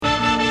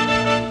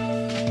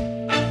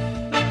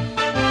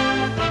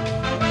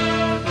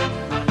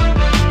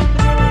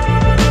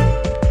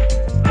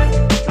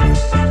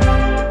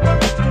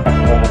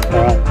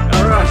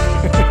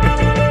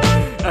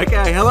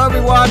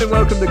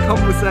welcome to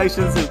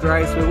Conversations of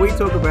Grace, where we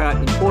talk about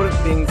important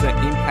things that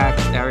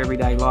impact our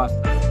everyday life.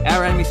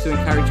 Our aim is to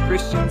encourage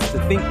Christians to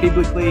think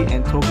biblically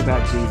and talk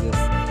about Jesus.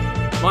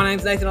 My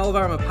name's Nathan Oliver.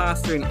 I'm a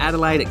pastor in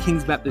Adelaide at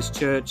King's Baptist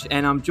Church,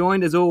 and I'm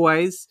joined, as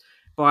always,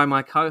 by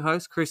my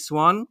co-host, Chris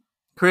Swan.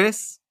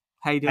 Chris,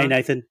 how you doing? Hey,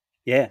 Nathan.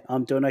 Yeah,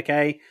 I'm doing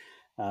okay.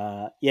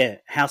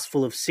 House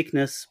full of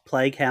sickness,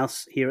 plague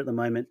house here at the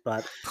moment,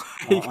 but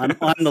I'm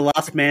the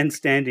last man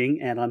standing,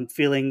 and I'm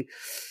feeling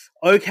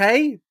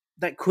okay.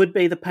 That could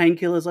be the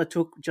painkillers I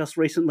took just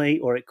recently,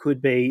 or it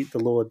could be the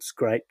Lord's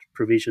great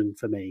provision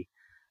for me.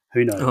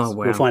 Who knows? Oh,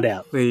 wow. We'll find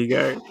out. There you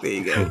go.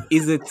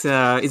 Is it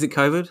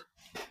COVID?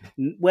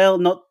 Well,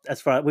 not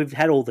as far. We've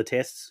had all the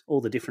tests, all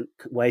the different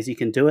ways you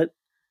can do it.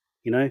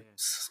 You know,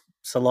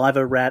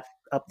 saliva rat,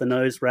 up the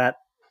nose rat,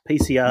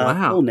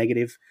 PCR, all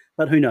negative.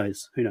 But who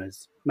knows? Who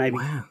knows? Maybe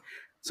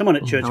someone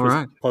at church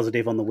was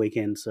positive on the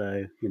weekend,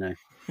 so, you know,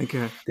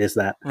 there's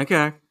that.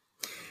 Okay.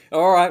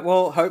 All right.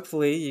 Well,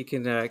 hopefully you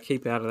can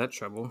keep out of that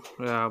trouble.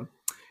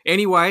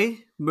 Anyway,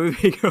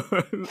 moving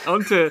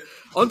on to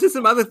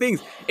some other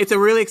things. It's a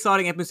really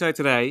exciting episode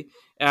today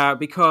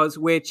because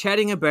we're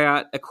chatting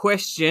about a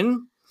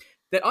question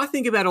that I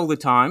think about all the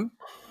time.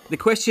 The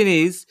question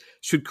is,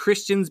 should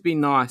Christians be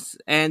nice?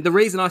 And the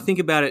reason I think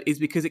about it is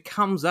because it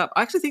comes up.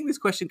 I actually think this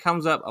question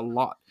comes up a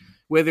lot,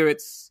 whether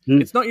it's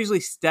not usually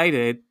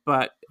stated,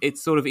 but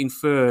it's sort of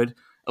inferred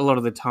a lot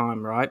of the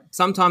time, right?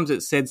 Sometimes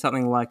it's said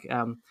something like,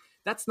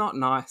 that's not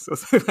nice, or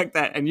something like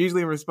that. And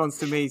usually in response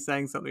to me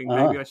saying something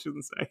maybe I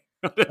shouldn't say.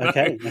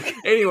 Okay.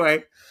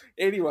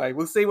 Anyway,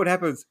 we'll see what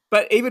happens.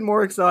 But even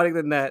more exciting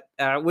than that,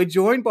 we're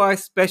joined by a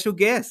special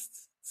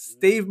guest,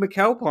 Steve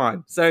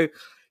McAlpine. So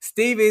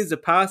Steve is a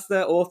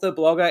pastor, author,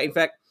 blogger. In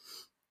fact,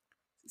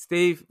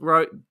 Steve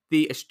wrote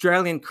the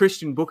Australian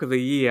Christian Book of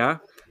the Year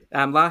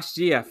last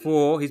year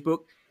for his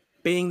book,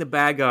 Being the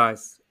Bad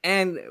Guys.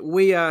 And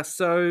we are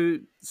so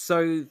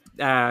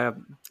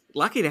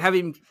lucky to have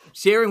him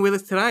sharing with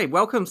us today.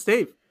 Welcome,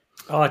 Steve.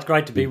 Oh, it's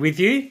great to be with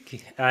you.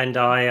 And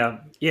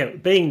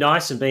being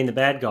nice and being the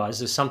bad guys,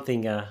 there's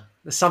something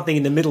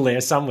in the middle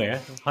there somewhere.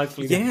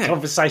 Hopefully the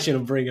conversation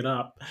will bring it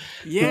up.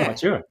 Yeah. Oh,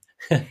 sure.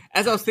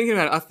 As I was thinking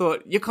about it, I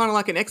thought, you're kind of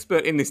like an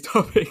expert in this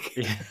topic.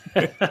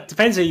 Yeah.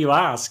 Depends who you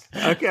ask.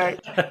 Okay.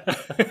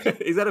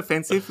 Is that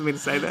offensive for me to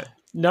say that?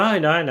 No,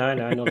 not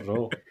at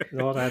all.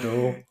 Not at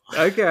all.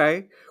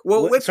 Okay.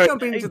 Well, let's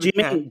jump into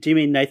do you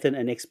mean, Nathan,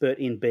 an expert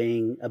in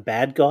being a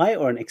bad guy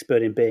or an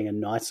expert in being a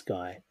nice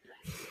guy?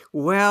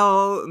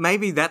 Well,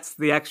 maybe that's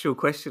the actual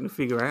question to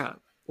figure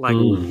out. Like,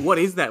 what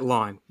is that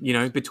line,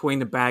 between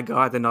the bad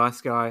guy, the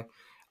nice guy?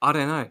 I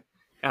don't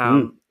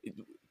know.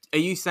 Are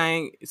you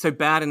saying so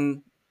bad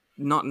and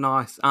not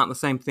nice aren't the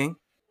same thing?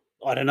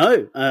 I don't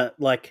know.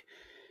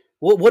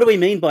 What do we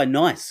mean by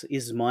nice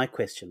is my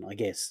question, I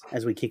guess,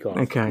 as we kick off.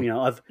 Okay.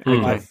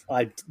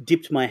 I've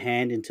dipped my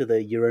hand into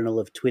the urinal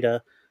of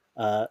Twitter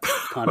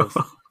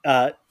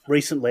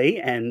recently,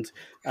 and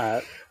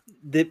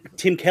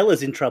Tim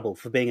Keller's in trouble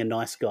for being a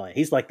nice guy.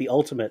 He's like the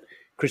ultimate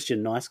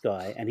Christian nice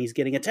guy, and he's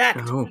getting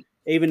attacked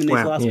even in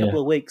these last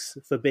couple of weeks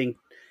for being.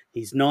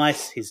 He's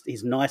nice.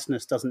 His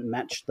niceness doesn't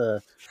match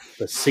the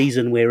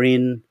season we're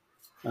in,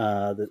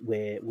 where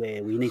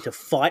we need to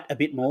fight a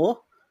bit more.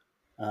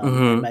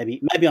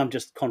 Maybe I'm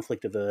just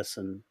conflict averse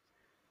and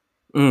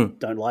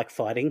don't like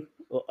fighting.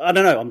 I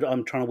don't know.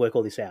 I'm trying to work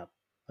all this out,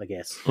 I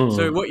guess.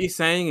 So what you're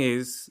saying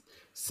is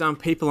some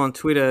people on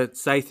Twitter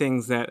say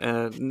things that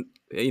are,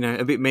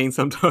 a bit mean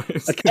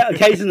sometimes.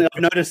 Occasionally,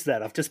 I've noticed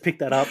that. I've just picked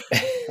that up.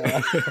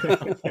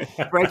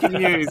 Breaking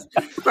news.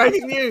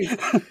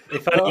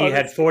 If only you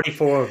had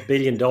 $44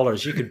 billion,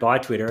 you could buy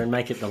Twitter and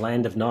make it the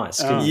land of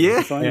nice.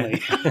 If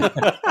only.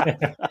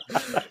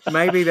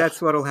 Maybe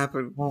that's what'll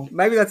happen.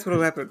 Maybe that's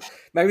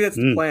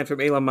the plan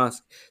from Elon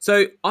Musk.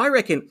 So I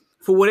reckon,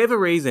 for whatever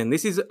reason, I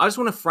just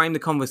want to frame the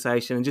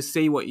conversation and just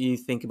see what you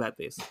think about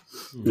this.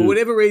 For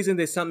whatever reason,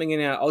 there's something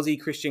in our Aussie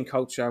Christian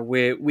culture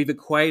where we've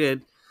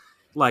equated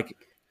like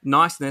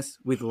niceness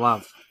with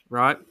love,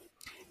 right?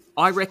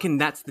 I reckon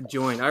that's the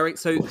joint.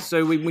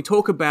 So when we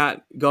talk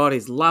about God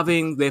is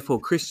loving, therefore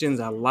Christians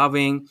are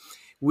loving,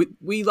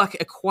 we like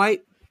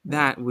equate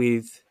that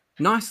with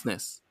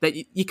niceness. That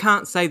you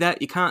can't say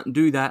that, you can't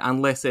do that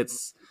unless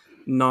it's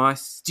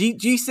nice. Do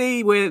you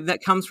see where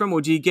that comes from, or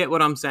do you get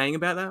what I'm saying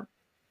about that?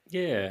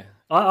 Yeah,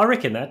 I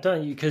reckon that,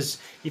 don't you? Because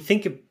you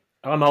think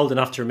I'm old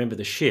enough to remember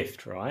the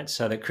shift, right?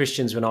 So the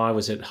Christians when I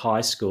was at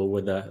high school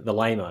were the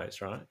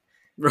lamos, right?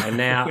 And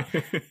now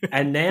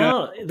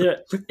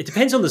it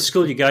depends on the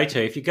school you go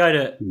to. If you go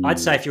to, I'd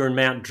say if you're in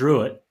Mount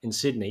Druitt in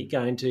Sydney,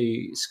 going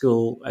to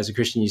school as a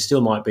Christian, you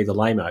still might be the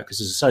lamo because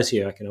there's a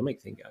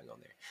socio-economic thing going on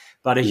there.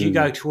 But as you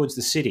go towards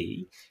the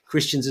city,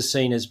 Christians are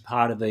seen as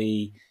part of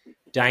the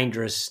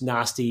dangerous,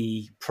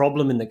 nasty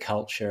problem in the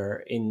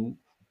culture in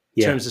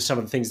terms of some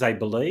of the things they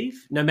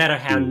believe. No matter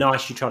how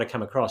nice you try to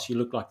come across, you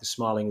look like the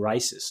smiling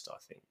racist, I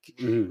think.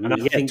 And I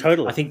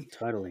think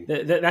totally.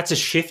 That's a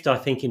shift, I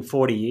think, in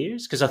 40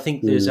 years, because I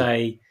think there's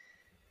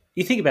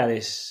you think about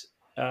this,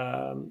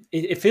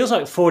 it feels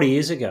like 40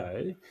 years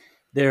ago,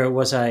 there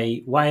was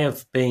a way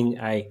of being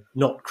a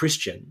not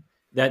Christian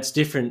that's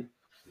different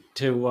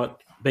to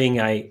what being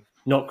a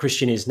not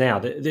Christian is now.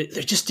 They're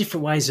just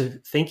different ways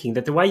of thinking.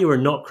 That the way you were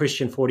not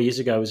Christian 40 years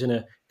ago was in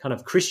a kind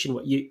of Christian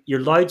way. Your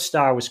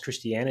lodestar was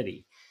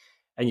Christianity.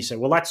 And you say,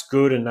 well, that's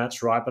good and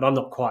that's right, but I'm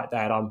not quite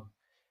that. I'm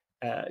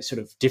sort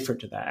of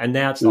different to that. And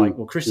now it's like,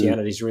 well,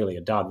 Christianity is really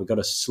a dud. We've got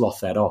to slough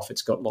that off.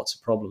 It's got lots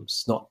of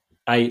problems.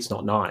 It's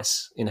not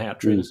nice in how it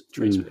treats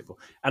people.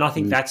 And I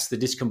think that's the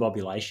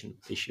discombobulation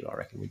issue I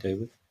reckon we deal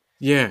with.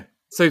 Yeah.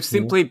 So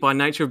simply by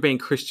nature of being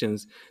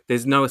Christians,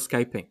 there's no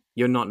escaping.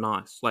 You're not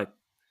nice. Like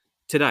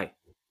today.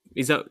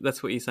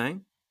 That's what you're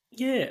saying?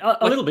 Yeah,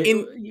 a little bit.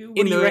 What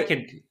do you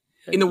reckon?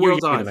 In the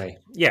world's eyes.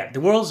 Yeah,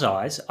 the world's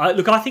eyes. I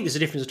think there's a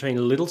difference between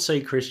little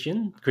c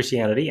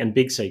Christianity and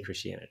big C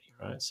Christianity,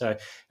 right? So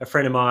a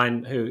friend of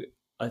mine who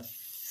I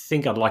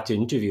think I'd like to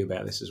interview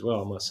about this as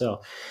well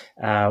myself,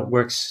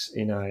 works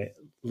in a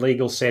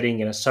legal setting,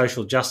 in a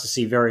social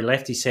justice-y, very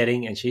lefty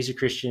setting, and she's a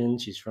Christian.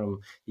 She's from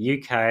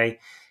the UK.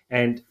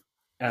 And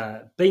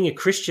being a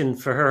Christian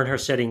for her and her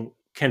setting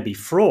can be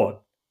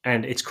fraught,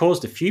 and it's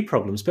caused a few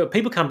problems. But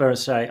people come to her and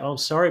say, oh, I'm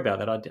sorry about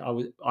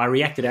that. I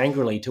reacted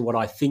angrily to what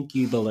I think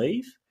you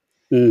believe,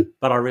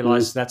 but I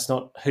realised that's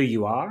not who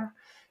you are.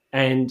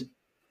 And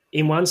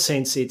in one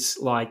sense, it's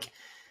like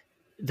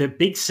the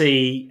big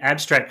C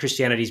abstract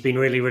Christianity has been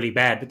really, really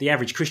bad, but the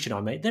average Christian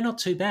I meet, they're not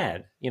too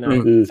bad,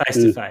 face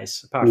to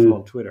face, apart from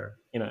on Twitter.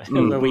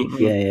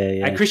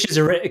 And Christians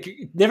are,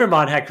 never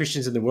mind how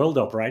Christians in the world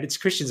operate, it's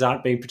Christians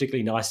aren't being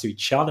particularly nice to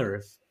each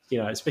other,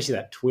 especially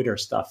that Twitter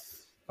stuff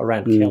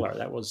around Keller.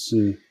 That was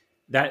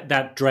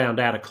that drowned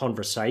out a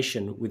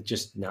conversation with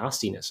just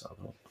nastiness, I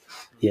thought.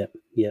 Yep.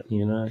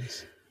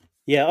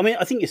 Yeah, I mean,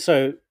 I think it's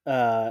so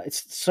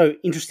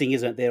interesting,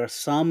 isn't it? There are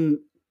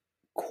some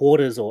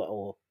quarters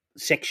or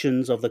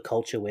sections of the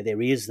culture where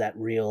there is that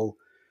real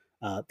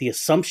the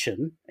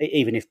assumption,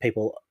 even if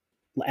people,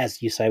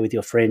 as you say with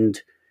your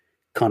friend,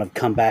 kind of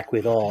come back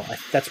with,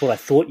 that's what I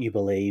thought you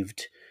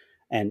believed,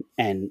 and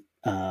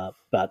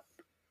but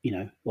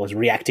was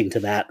reacting to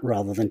that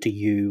rather than to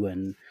you,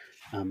 and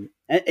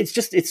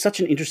it's such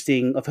an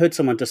interesting. I've heard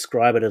someone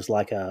describe it as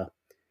like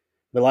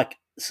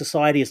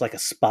society is like a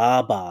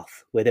spa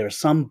bath where there are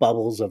some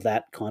bubbles of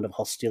that kind of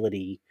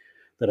hostility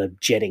that are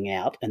jetting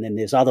out, and then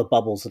there's other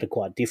bubbles that are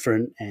quite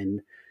different.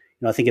 And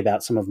I think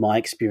about some of my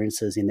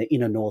experiences in the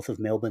inner north of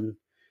Melbourne,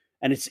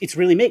 and it's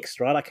really mixed,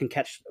 right? I can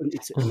catch,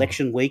 it's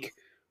election week,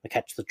 I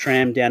catch the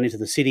tram down into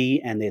the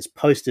city, and there's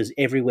posters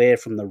everywhere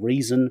from the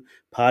Reason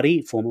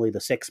Party, formerly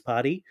the Sex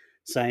Party,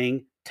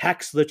 saying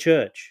tax the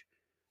church,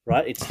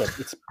 right?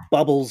 It's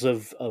bubbles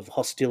of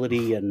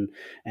hostility and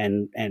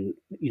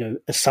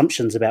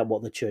assumptions about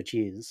what the church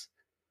is.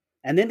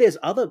 And then there's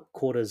other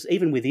quarters,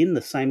 even within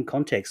the same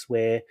context,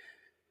 where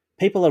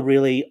people are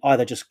really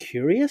either just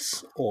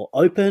curious or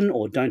open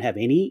or don't have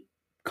any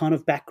kind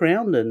of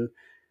background. And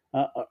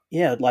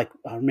like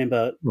I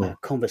remember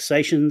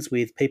conversations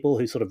with people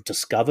who sort of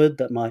discovered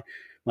that my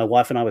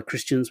wife and I were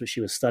Christians when she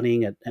was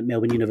studying at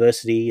Melbourne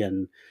University,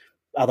 and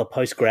other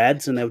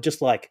postgrads, and they were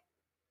just like,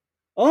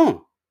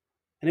 oh,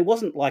 and it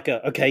wasn't like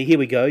okay, here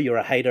we go, you're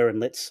a hater,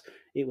 and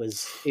it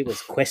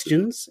was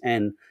questions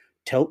and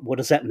what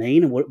does that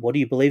mean, and what do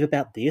you believe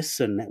about this,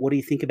 and what do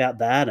you think about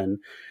that, and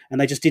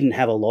they just didn't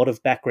have a lot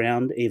of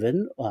background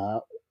even,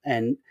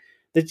 and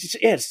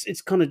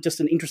it's kind of just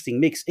an interesting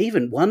mix.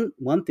 Even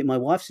one thing, my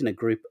wife's in a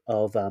group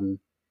of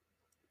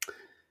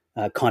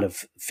kind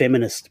of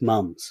feminist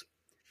mums.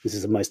 This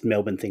is the most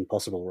Melbourne thing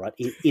possible, right?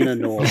 Inner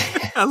North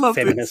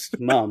feminist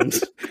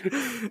mums,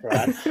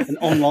 right? An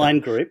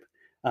online group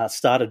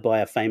started by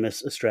a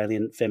famous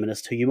Australian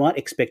feminist who you might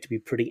expect to be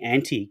pretty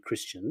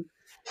anti-Christian,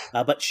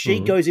 but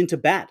she goes into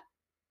bat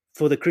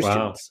for the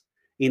Christians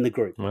in the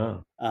group.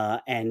 Wow.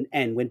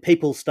 And when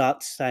people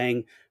start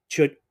saying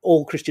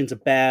all Christians are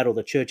bad or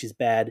the church is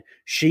bad,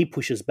 she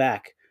pushes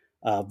back.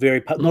 Not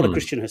a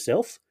Christian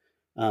herself,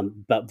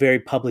 but very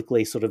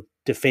publicly sort of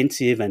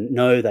defensive, and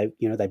no,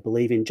 they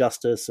believe in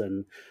justice,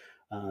 and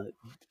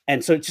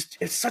so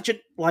it's such a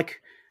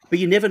but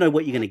you never know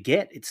what you're going to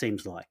get. It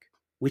seems like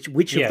which of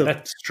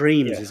the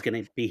streams is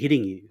going to be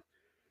hitting you,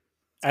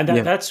 and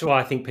that's why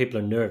I think people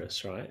are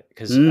nervous, right?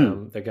 Because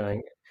they're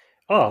going,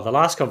 oh, the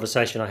last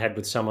conversation I had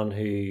with someone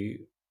who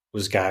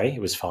was gay,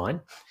 it was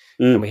fine,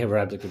 and we were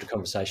able to have a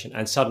conversation,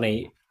 and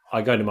suddenly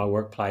I go to my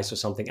workplace or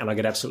something and I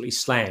get absolutely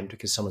slammed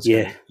because someone's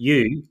going,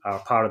 you are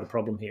part of the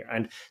problem here.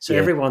 And so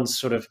everyone's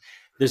sort of,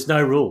 there's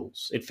no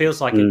rules. It feels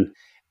like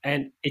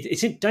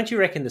it's don't you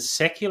reckon the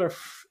secular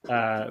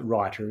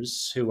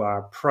writers who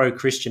are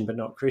pro-Christian but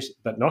not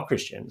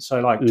Christian,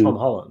 so like Tom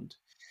Holland,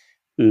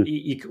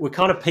 we're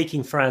kind of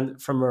peeking from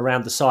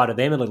around the side of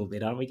them a little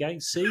bit, aren't we?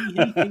 Going, see,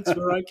 he thinks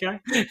we're okay.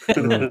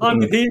 I'm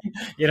with him,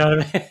 you know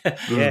what I mean?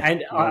 Yeah.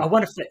 And I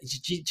wonder if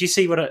do you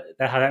see how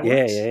that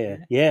works?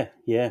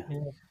 Yeah.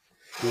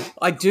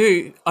 I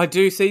do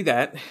see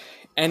that,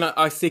 and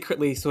I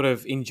secretly sort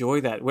of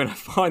enjoy that when I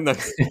find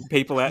those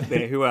people out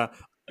there who are,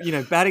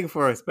 batting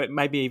for us, but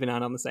maybe even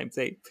aren't on the same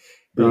team,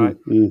 right?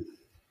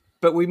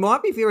 But we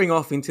might be veering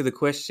off into the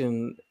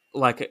question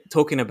like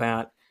talking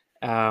about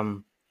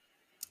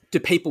do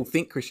people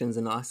think Christians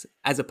are nice,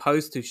 as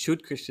opposed to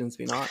should Christians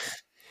be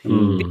nice?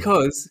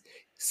 Because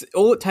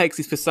all it takes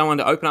is for someone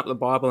to open up the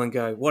Bible and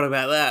go, what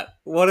about that?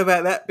 What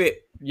about that bit?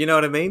 You know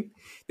what I mean?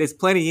 There's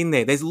plenty in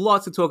there. There's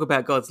lots to talk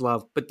about God's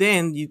love. But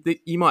then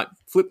you might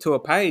flip to a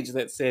page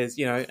that says,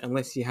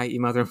 unless you hate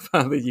your mother and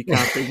father, you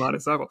can't be my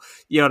disciple.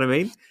 You know what I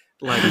mean?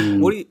 Like,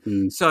 what do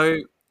you? So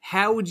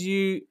how would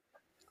you?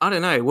 I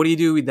don't know. What do you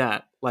do with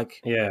that?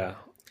 Like, yeah.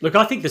 Look,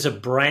 I think there's a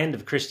brand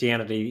of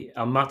Christianity,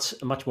 a much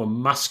more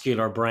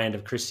muscular brand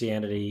of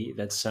Christianity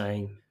that's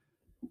saying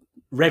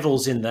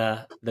revels in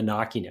the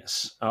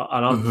narkiness,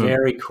 and I'm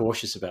very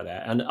cautious about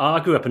that. And I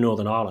grew up in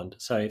Northern Ireland,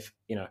 so if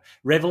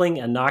reveling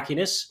and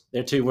narkiness,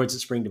 they're two words that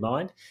spring to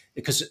mind,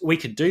 because we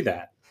could do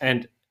that.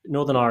 And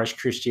Northern Irish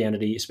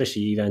Christianity,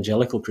 especially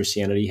evangelical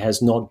Christianity,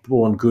 has not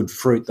borne good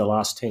fruit the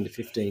last 10 to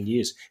 15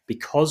 years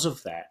because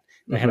of that.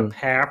 They had a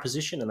power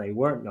position and they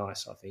weren't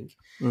nice, I think.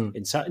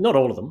 Not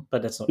all of them,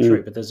 but that's not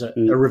true. But there's a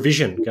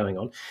revision going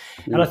on.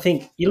 And I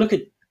think you look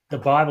at the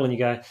Bible and you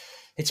go,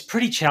 it's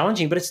pretty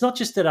challenging. But it's not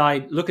just that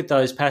I look at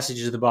those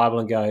passages of the Bible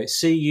and go,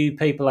 see you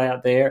people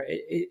out there.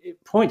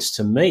 It points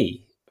to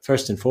me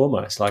first and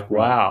foremost, like,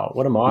 wow,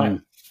 what am I?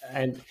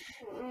 And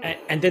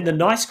then the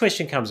nice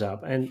question comes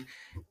up. And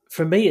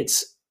for me,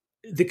 it's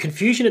the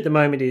confusion at the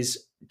moment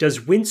is,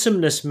 does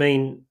winsomeness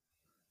mean,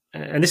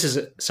 and this is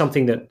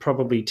something that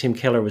probably Tim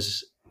Keller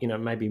was,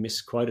 maybe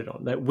misquoted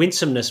on, that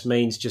winsomeness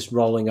means just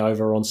rolling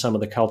over on some of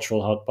the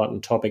cultural hot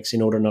button topics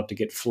in order not to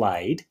get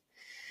flayed,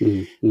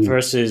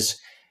 versus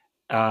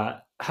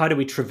how do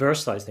we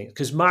traverse those things?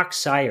 Because Mark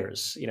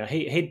Sayers,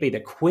 he'd be the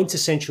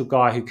quintessential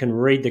guy who can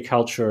read the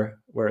culture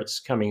where it's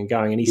coming and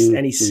going. And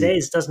he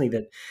says, doesn't he,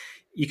 that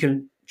you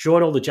can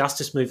join all the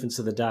justice movements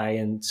of the day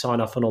and sign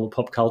off on all the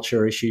pop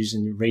culture issues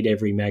and read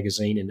every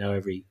magazine and know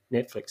every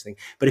Netflix thing.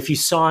 But if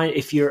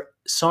you're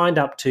signed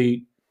up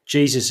to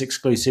Jesus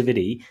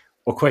exclusivity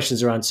or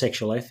questions around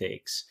sexual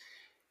ethics,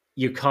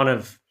 you're kind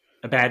of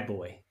a bad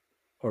boy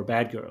or a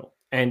bad girl.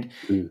 And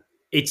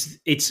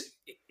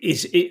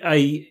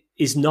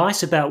is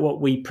nice about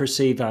what we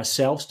perceive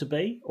ourselves to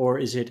be, or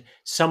is it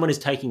someone is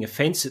taking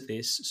offense at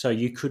this, so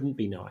you couldn't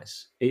be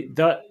nice?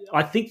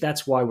 I think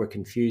that's why we're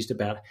confused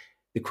about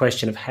the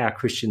question of how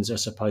Christians are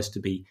supposed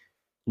to be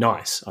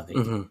nice, I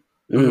think.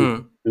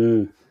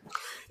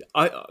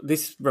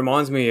 This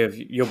reminds me of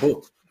your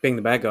book, Being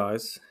the Bad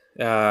Guys.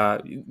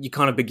 You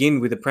kind of begin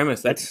with a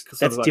premise that's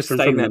like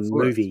different from the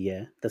movie.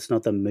 Yeah, that's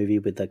not the movie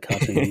with the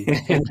cartoon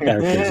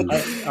characters.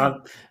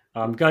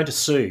 I'm going to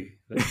sue.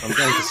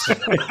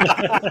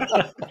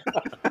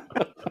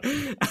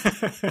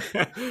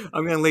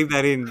 I'm going to leave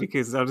that in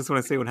because I just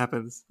want to see what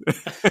happens.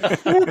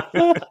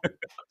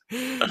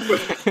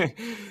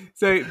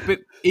 So,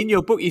 but in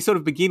your book, you sort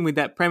of begin with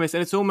that premise,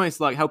 and it's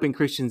almost like helping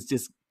Christians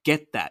just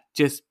get that,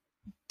 just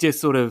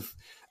sort of,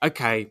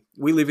 okay,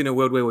 we live in a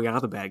world where we are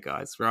the bad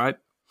guys, right?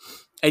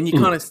 And you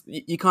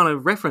kind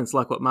of reference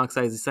like what Mark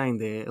Sayers is saying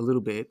there a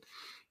little bit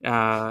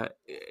to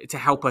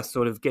help us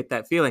sort of get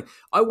that feeling.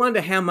 I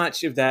wonder how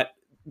much of that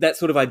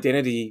sort of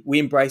identity we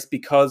embrace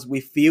because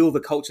we feel the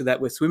culture that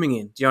we're swimming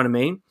in. Do you know what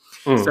I mean?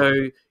 So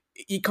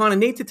you kind of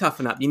need to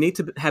toughen up. You need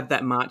to have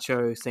that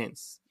macho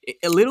sense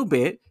a little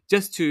bit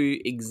just to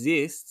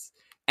exist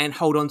and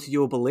hold on to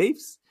your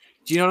beliefs.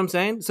 Do you know what I'm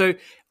saying? So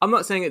I'm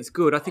not saying it's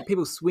good. I think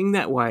people swing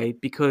that way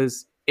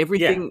because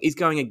everything is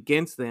going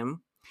against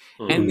them.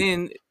 And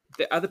then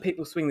the other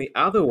people swing the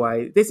other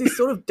way. There's this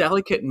sort of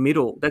delicate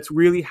middle that's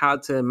really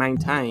hard to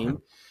maintain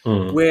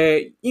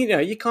where,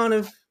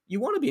 you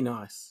want to be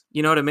nice,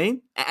 you know what I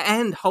mean?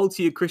 And hold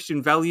to your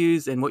Christian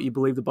values and what you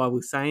believe the Bible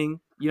is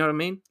saying, you know what I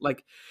mean?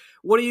 Like,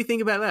 what do you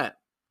think about that?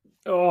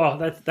 Oh,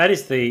 that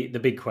is the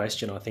big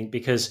question, I think,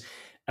 because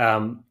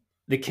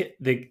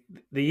the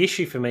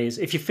issue for me is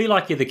if you feel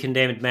like you're the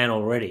condemned man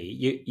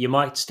already, you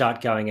might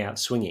start going out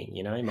swinging,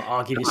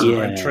 I'll give you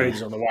some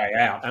truths on the way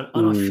out.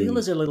 And I feel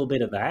there's a little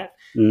bit of that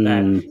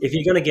if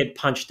you're going to get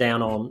punched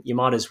down on, you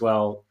might as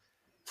well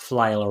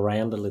flail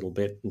around a little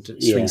bit and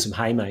swing some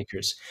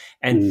haymakers.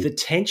 And the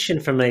tension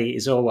for me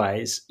is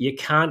always, you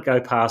can't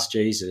go past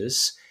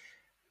Jesus.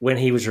 When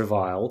he was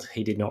reviled,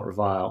 he did not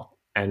revile.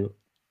 And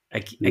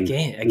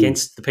again,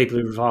 against the people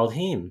who reviled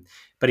him,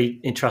 but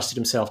he entrusted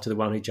himself to the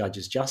one who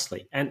judges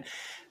justly. And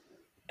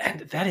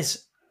that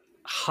is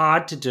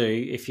hard to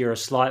do if you're a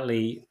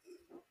slightly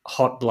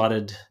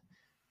hot-blooded,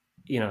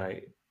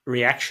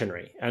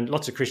 reactionary. And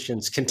lots of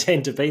Christians can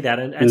tend to be that.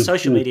 And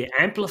social media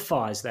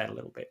amplifies that a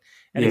little bit.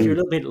 And if you're a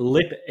little bit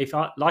if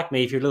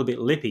you're a little bit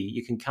lippy,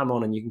 you can come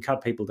on and you can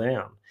cut people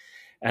down.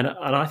 And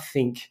I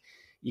think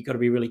you've got to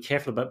be really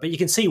careful about it. But you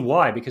can see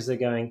why, because they're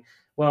going,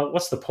 well,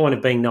 what's the point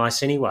of being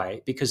nice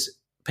anyway? Because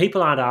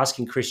people aren't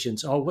asking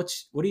Christians, what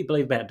do you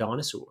believe about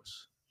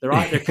dinosaurs?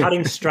 They're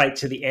cutting straight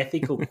to the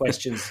ethical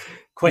questions,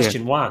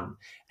 question one.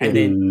 And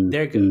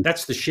then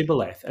that's the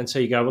shibboleth. And so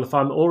you go, well, if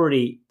I'm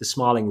already the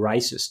smiling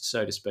racist,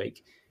 so to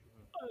speak,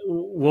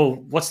 well,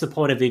 what's the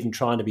point of even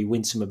trying to be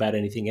winsome about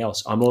anything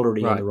else? I'm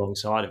already on the wrong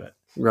side of it.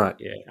 Right.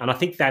 Yeah. And I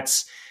think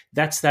that's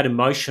that's that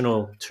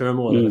emotional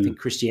turmoil that I think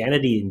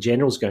Christianity in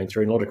general is going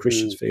through, and a lot of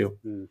Christians feel.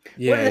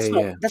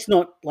 That's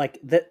not like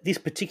that. This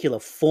particular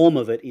form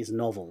of it is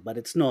novel, but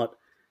it's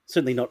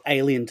certainly not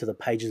alien to the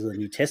pages of the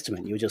New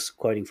Testament. You were just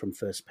quoting from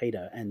First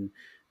Peter, and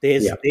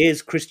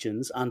there's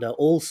Christians under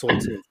all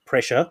sorts of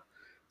pressure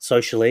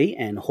socially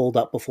and hauled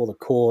up before the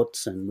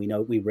courts. And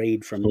we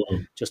read from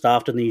just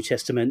after the New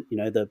Testament,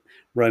 the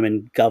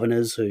Roman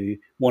governors who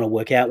want to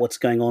work out what's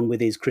going on with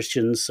these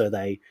Christians, so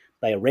they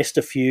arrest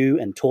a few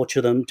and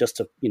torture them just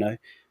to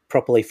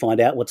properly find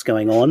out what's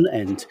going on.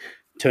 And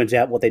turns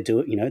out what they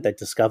do, they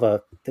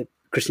discover that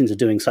Christians are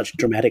doing such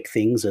dramatic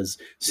things as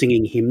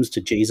singing hymns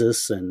to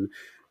Jesus and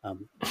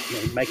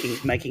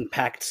making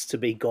pacts to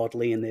be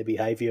godly in their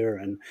behavior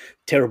and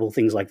terrible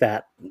things like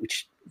that,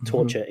 which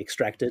torture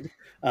extracted.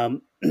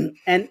 And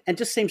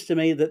just seems to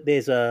me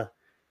that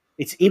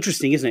it's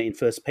interesting, isn't it, in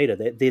First Peter,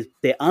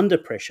 they're under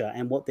pressure,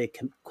 and what they're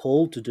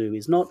called to do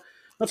is not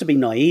to be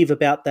naive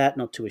about that,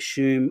 not to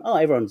assume,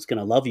 everyone's going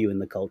to love you in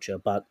the culture,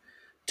 but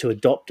to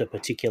adopt a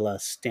particular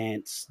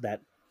stance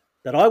that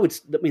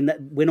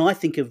when I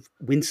think of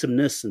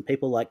winsomeness and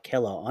people like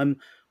Keller,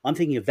 I'm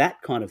thinking of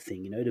that kind of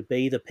thing, to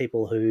be the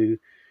people who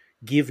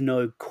give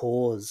no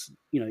cause.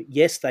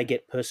 Yes, they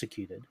get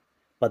persecuted,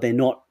 but they're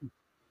not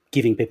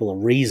giving people a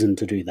reason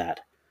to do that.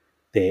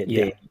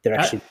 They're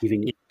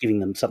actually giving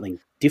them something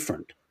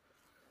different.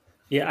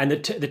 Yeah, and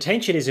the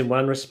tension is in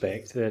one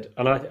respect that,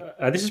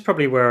 and this is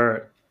probably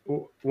where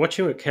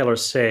watching what Keller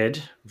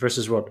said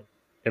versus what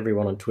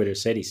everyone on Twitter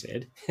said he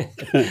said,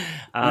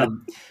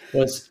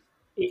 was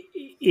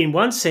in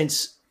one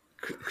sense,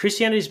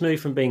 Christianity's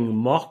moved from being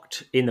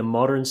mocked in the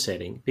modern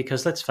setting,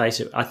 because let's face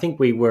it, I think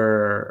we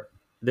were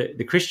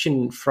the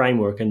Christian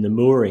framework and the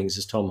moorings,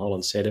 as Tom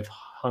Holland said, have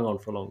hung on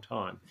for a long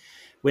time.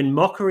 When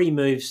it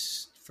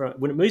moves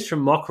from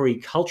mockery,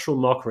 cultural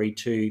mockery,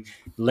 to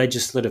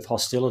legislative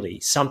hostility,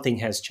 something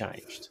has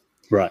changed.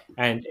 Right.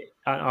 And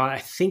I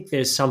think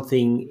there's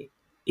something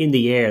in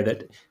the air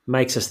that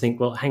makes us think,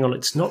 well, hang on,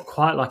 it's not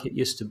quite like it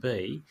used to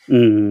be.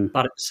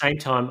 But at the same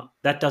time,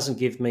 that doesn't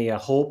give me a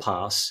hall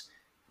pass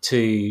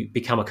to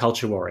become a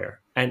culture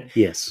warrior. And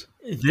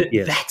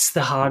that's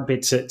the hard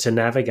bit to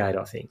navigate,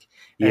 I think.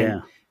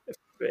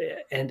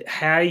 And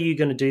how are you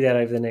going to do that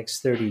over the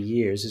next 30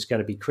 years is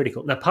going to be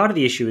critical. Now, part of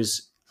the issue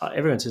is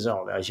everyone says,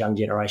 those young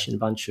generation, a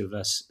bunch of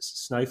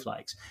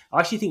snowflakes. I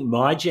actually think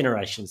my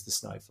generation's the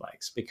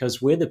snowflakes,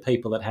 because we're the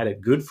people that had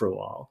it good for a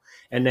while,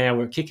 and now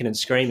we're kicking and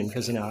screaming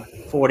because in our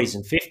 40s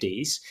and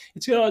 50s,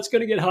 it's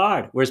going to get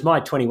hard. Whereas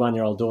my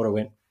 21-year-old daughter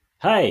went,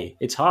 hey,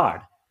 it's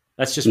hard.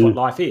 That's just what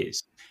life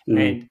is.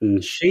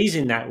 And she's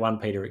in that 1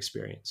 Peter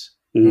experience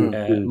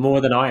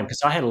more than I am,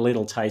 because I had a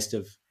little taste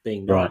of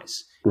being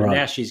nice. And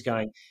now she's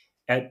going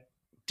at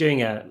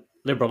doing a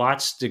liberal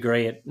arts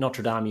degree at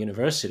Notre Dame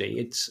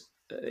University.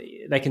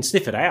 They can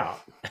sniff it out,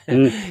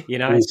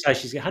 So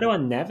she's going, how do I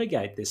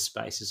navigate this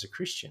space as a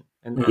Christian?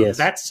 And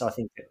that's, I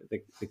think,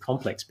 the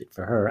complex bit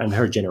for her and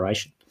her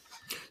generation.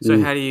 So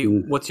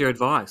what's your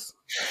advice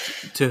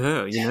to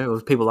her,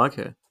 or people like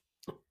her?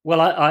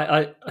 Well,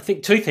 I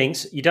think two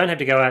things. You don't have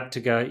to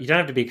you don't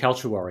have to be a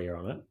culture warrior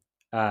on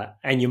it.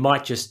 And we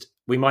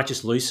might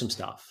just lose some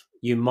stuff.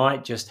 You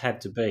might just have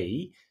to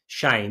be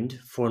shamed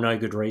for no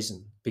good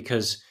reason,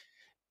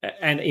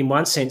 and in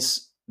one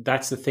sense,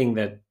 that's the thing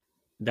that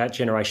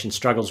generation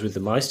struggles with the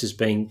most, is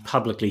being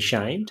publicly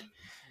shamed.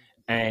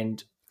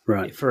 And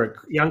for a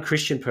young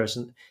Christian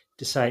person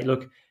to say,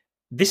 look,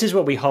 this is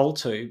what we hold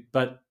to,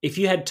 but if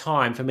you had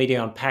time for me to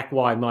unpack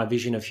why my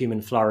vision of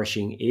human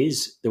flourishing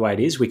is the way it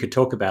is, we could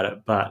talk about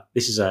it, but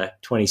this is a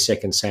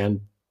 20-second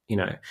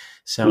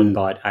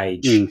soundbite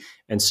age.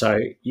 And so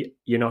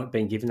you're not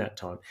being given that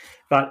time.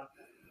 But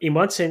in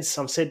one sense,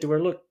 I've said to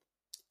her, look,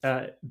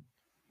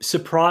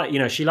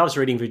 surprise, she loves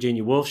reading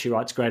Virginia Woolf. She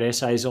writes great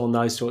essays on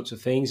those sorts of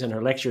things, and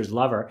her lecturers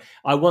love her.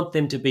 I want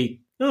them to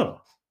be,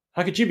 how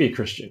could you be a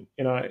Christian?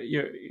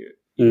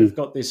 You've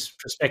got this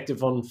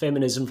perspective on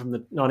feminism from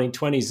the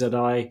 1920s that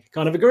I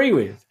kind of agree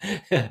with.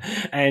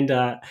 And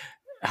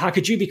how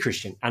could you be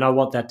Christian? And I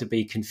want that to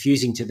be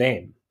confusing to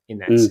them in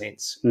that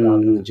sense, rather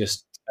than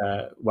just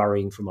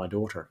worrying for my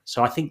daughter.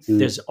 So I think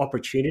there's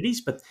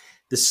opportunities, but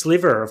the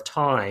sliver of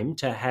time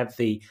to have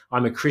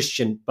I'm a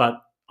Christian,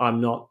 but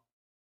I'm not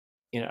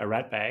a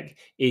rat bag,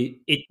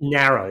 it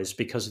narrows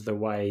because of the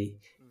way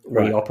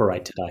we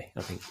operate today,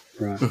 I think.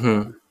 Right.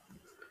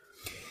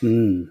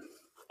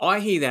 I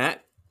hear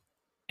that,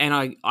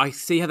 and I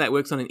see how that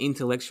works on an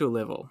intellectual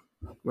level,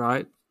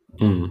 right?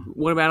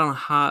 What about on a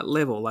heart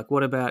level? Like,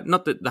 what about,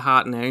 not that the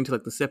heart and our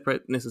intellect are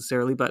separate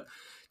necessarily, but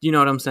you know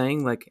what I'm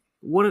saying? Like,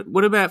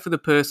 what about for the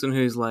person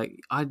who's like,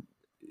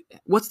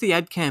 what's the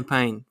ad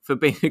campaign for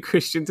being a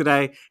Christian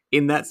today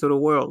in that sort of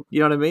world? You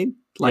know what I mean?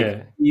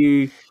 Like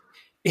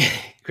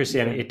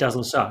Christianity, it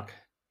doesn't suck.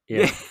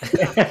 Yeah.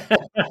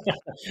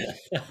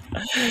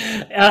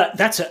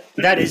 That's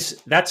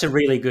a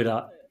really good.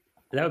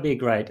 That would be a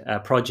great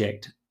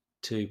project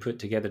to put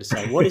together, to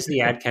say, what is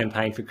the ad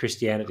campaign for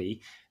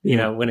Christianity?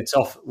 When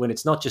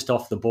it's not just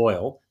off the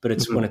boil, but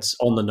it's when it's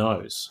on the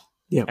nose.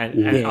 Yeah,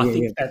 and I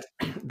think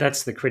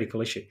that's the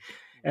critical issue.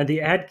 And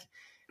the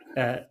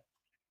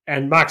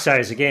and Mark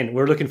says again,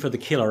 we're looking for the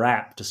killer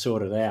app to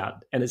sort it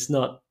out, and it's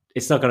not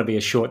going to be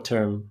a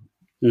short-term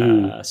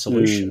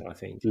solution, I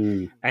think.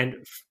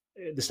 And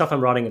the stuff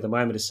I'm writing at the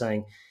moment is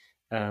saying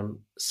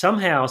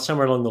somehow,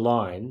 somewhere along the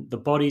line, the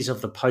bodies of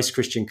the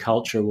post-Christian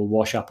culture will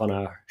wash up on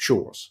our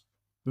shores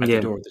at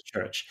the door of the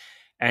church.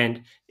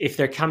 And if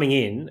they're coming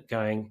in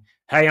going,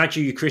 hey, aren't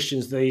you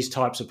Christians, these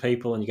types of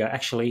people? And you go,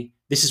 actually,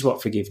 this is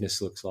what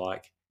forgiveness looks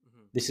like.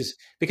 This is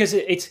because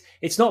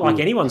it's not like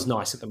anyone's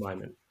nice at the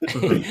moment.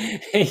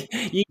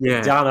 You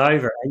get done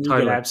over and you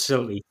get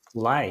absolutely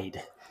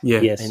laid.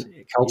 Yes,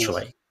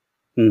 culturally.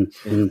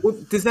 Well,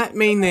 does that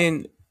mean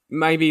then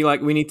maybe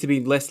like we need to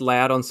be less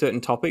loud on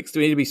certain topics? Do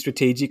we need to be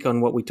strategic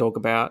on what we talk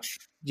about?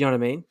 Do you know what I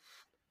mean?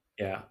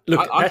 Yeah.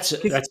 Look, that's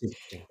interesting.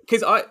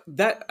 Because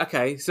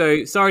okay,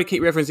 so sorry to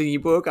keep referencing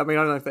your book. I mean,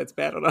 I don't know if that's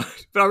bad or not,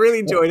 but I really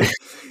enjoyed it.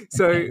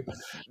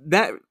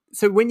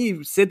 So when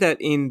you said that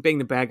in Being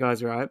the Bad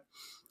Guys, right,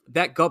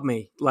 that got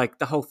me, like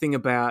the whole thing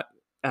about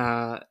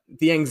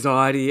the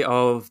anxiety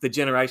of the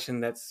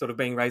generation that's sort of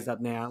being raised up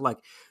now. Like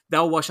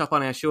they'll wash up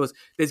on our shores.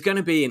 There's going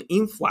to be an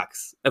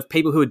influx of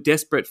people who are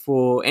desperate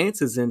for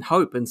answers and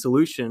hope and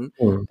solution,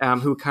 who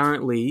are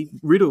currently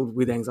riddled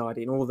with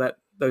anxiety and all of that,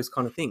 those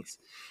kind of things.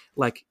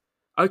 Like,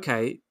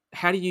 okay,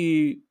 how do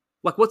you,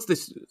 like, what's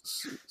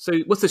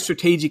the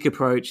strategic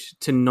approach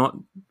to not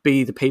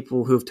be the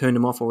people who have turned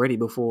them off already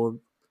before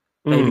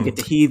they even get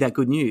to hear that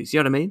good news? You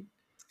know what I mean?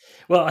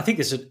 Well, I think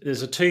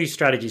there's two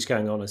strategies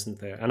going on, isn't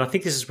there? And I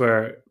think this is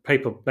where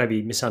people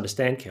maybe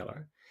misunderstand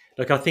Keller.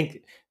 Like, I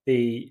think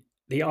the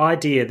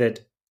idea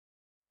that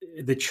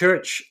the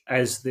church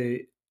as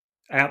the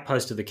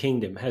outpost of the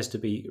kingdom has to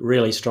be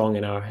really strong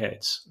in our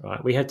heads,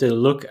 right? We have to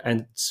look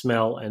and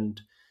smell and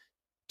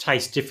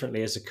taste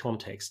differently as a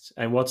context,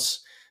 and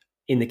what's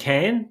in the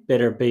can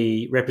better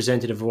be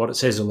representative of what it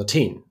says on the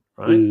tin,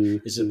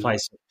 right? This is a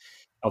place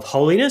of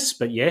holiness,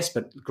 but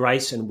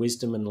grace and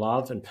wisdom and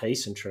love and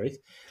peace and truth.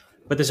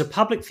 But there's a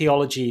public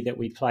theology that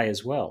we play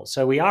as well.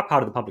 So we are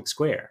part of the public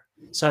square.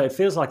 So it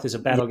feels like there's a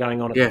battle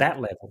going on at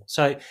that level.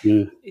 So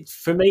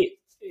for me,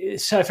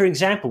 for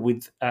example,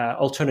 with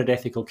alternate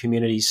ethical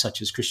communities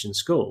such as Christian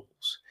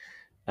schools,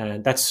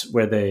 that's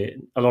where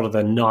a lot of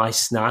the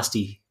nice,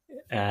 nasty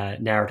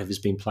narrative has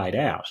been played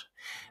out,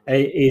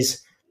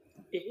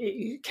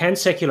 can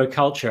secular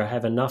culture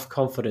have enough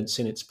confidence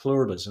in its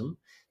pluralism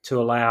to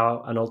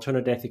allow an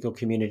alternate ethical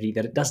community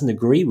that it doesn't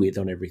agree with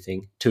on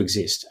everything to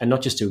exist, and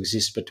not just to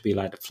exist, but to be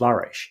allowed to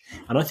flourish?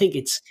 And I think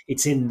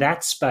it's in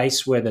that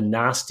space where the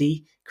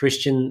nasty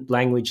Christian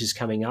language is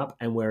coming up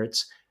and where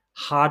it's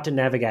hard to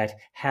navigate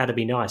how to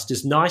be nice.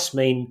 Does nice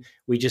mean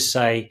we just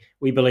say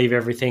we believe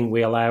everything,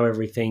 we allow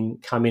everything,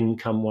 come in,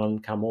 come one,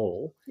 come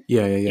all?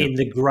 Yeah. In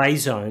the grey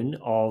zone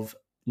of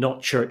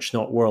not church,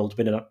 not world,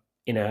 but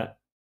in a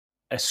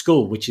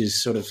school which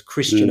is sort of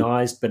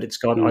Christianized, but it's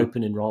got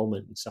open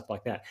enrollment and stuff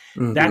like that.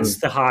 That's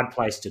the hard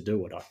place to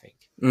do it, I think,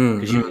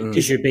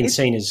 because you're being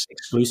seen as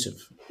exclusive.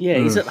 Yeah,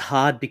 is it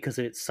hard because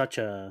it's such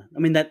a? I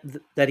mean, that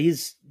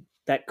is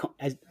that.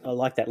 I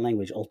like that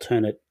language,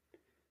 alternate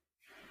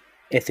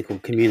ethical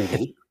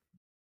community.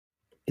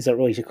 Is that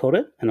what you called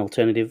it? An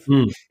alternative?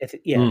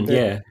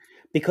 Yeah.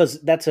 Because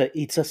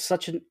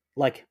such an,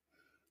 like,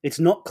 it's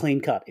not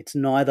clean cut. It's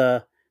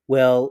neither.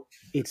 Well,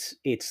 it's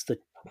the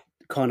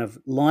kind of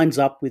lines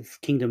up with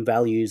kingdom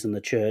values and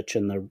the church,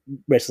 and the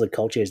rest of the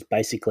culture is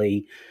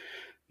basically,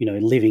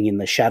 living in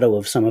the shadow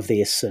of some of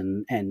this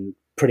and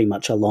pretty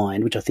much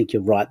aligned, which I think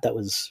you're right. That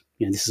was,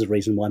 this is a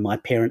reason why my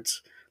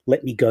parents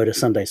let me go to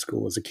Sunday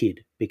school as a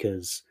kid,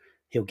 because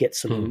he'll get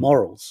some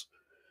morals.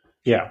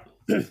 Yeah.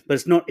 But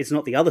it's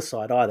not the other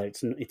side either.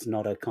 It's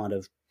not a kind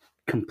of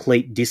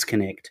complete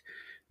disconnect.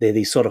 They're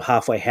these sort of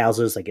halfway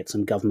houses. They get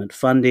some government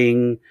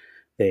funding.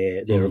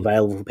 They're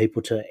available for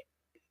people to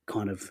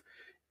kind of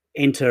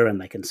enter, and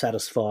they can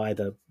satisfy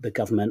the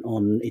government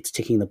on it's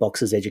ticking the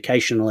boxes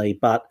educationally,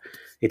 but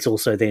it's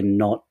also then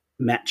not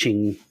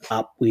matching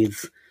up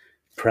with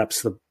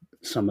perhaps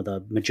some of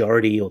the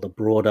majority or the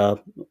broader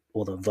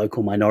or the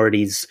vocal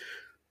minorities'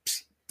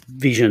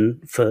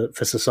 vision for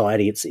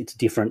society. It's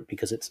different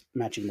because it's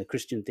matching the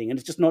Christian thing, and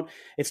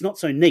it's not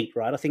so neat,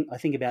 right? I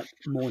think about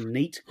more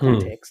neat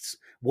contexts,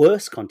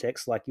 worse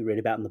contexts, like you read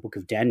about in the book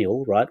of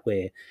Daniel, right,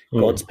 where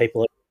God's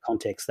people are in a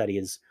context that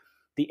is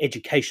the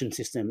education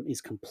system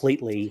is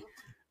completely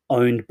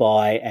owned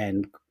by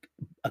and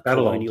a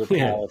colonial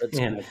power that's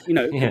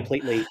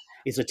completely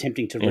is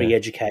attempting to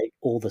re-educate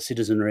all the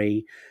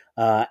citizenry,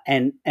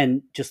 and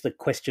just the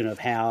question of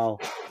how,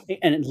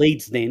 and it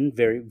leads then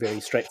very, very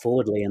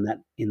straightforwardly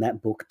in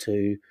that book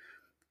to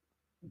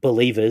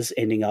believers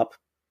ending up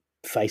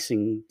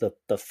facing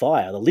the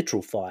fire, the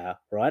literal fire,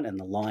 right, and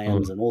the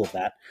lions and all of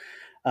that,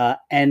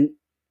 and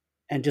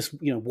just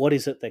what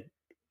is it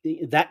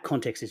that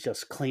context is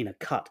just cleaner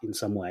cut in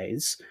some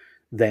ways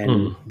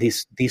than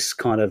this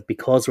kind of,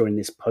 because we're in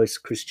this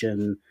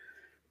post-Christian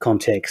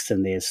context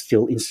and there's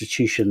still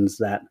institutions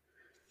that,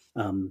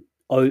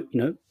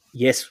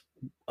 yes,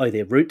 owe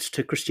their roots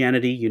to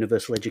Christianity,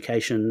 universal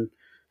education,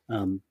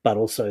 but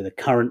also the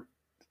current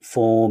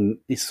form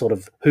is sort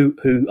of who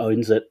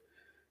owns it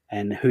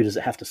and who does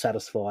it have to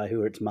satisfy,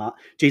 who are its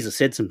Jesus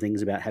said some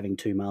things about having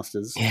two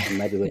masters, and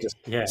maybe we're just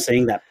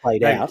seeing that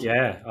played out.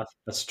 Yeah,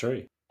 that's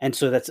true. And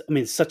so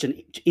it's such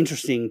an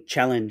interesting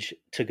challenge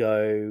to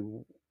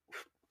go,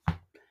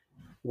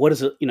 what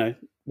does it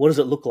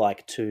look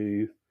like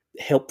to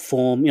help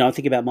form, I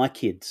think about my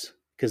kids,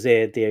 because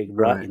they're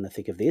right in the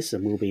thick of this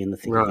and will be in the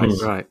thick of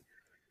this. Right.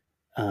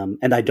 And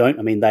they don't,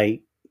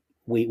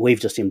 we've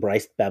just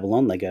embraced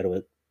Babylon. They go to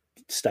a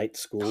state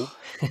school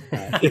in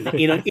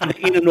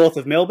the north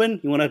of Melbourne.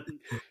 You want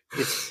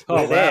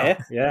to, there.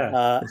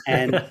 Yeah.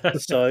 And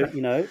so,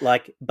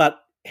 but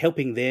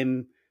helping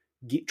them,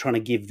 trying to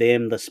give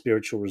them the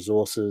spiritual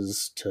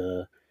resources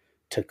to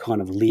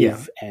kind of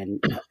live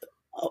and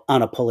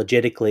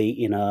unapologetically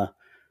in an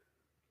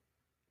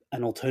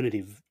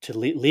alternative, to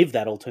live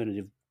that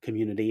alternative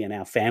community, and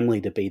our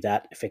family to be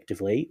that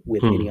effectively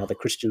with any other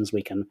Christians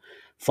we can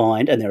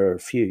find, and there are a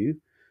few,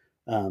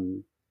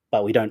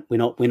 but we're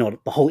not.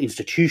 The whole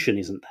institution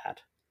isn't that.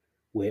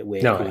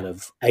 We're kind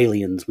of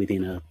aliens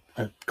within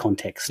a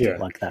context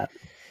like that.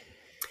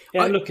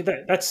 Yeah, look,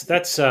 that's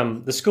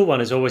the school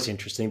one is always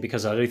interesting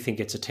because I do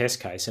think it's a test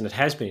case, and it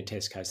has been a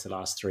test case the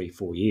last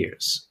 3-4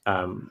 years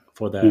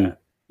for the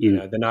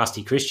the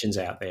nasty Christians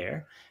out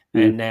there,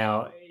 and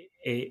now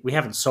we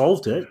haven't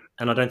solved it,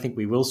 and I don't think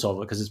we will solve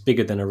it because it's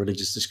bigger than a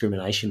religious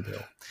discrimination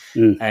bill,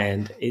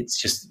 and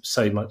it's just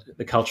so much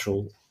the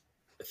cultural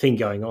thing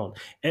going on.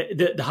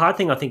 The hard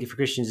thing I think for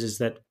Christians is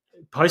that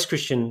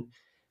post-Christian,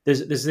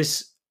 there's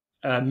this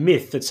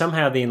myth that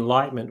somehow the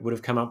Enlightenment would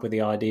have come up with the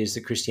ideas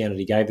that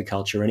Christianity gave the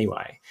culture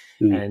anyway,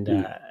 and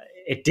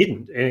it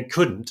didn't, and it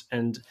couldn't,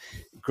 and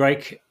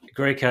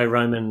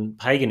Greco-Roman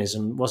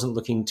paganism wasn't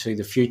looking to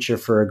the future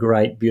for a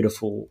great,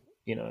 beautiful,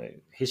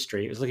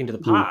 history. It was looking to the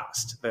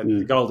past.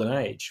 The Golden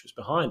Age was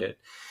behind it,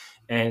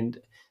 and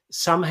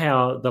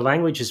somehow the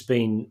language has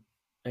been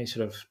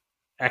sort of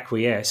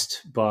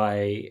acquiesced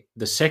by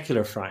the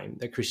secular frame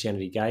that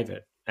Christianity gave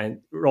it. And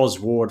Ros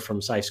Ward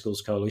from Safe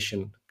Schools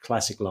Coalition,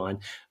 classic line,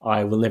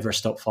 "I will never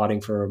stop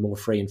fighting for a more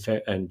free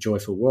and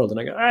joyful world." And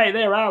I go, hey,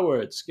 there are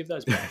words, give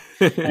those back.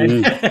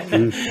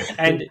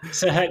 And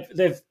so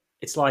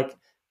it's like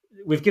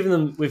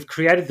we've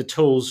created the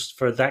tools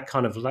for that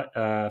kind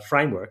of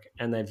framework,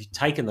 and they've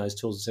taken those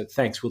tools and said,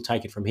 thanks, we'll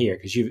take it from here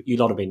because you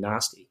lot have been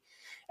nasty.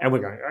 And we're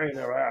going, oh,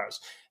 they're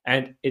ours.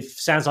 And it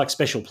sounds like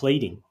special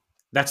pleading.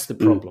 That's the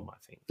problem, I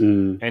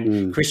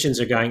think. Christians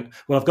are going,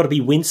 well, I've got to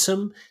be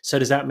winsome. So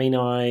does that mean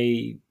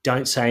I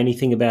don't say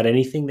anything about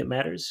anything that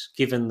matters?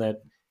 Given that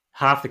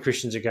half the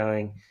Christians are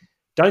going,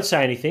 don't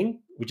say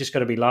anything, we just got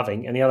to be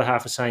loving. And the other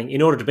half are saying,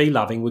 in order to be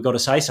loving, we've got to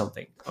say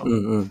something. All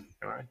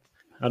right.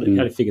 How do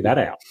you figure that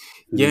out?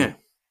 Yeah.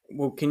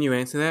 Well, can you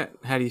answer that?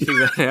 How do you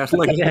figure that out?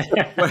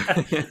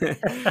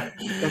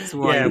 That's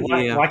why.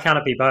 Yeah. Why can't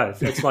it be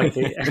both? It's like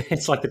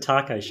the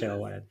taco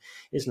shell ad,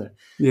 isn't it?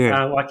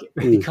 Yeah.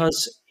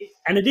 Because,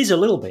 and it is a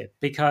little bit,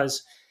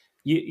 because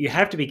you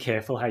have to be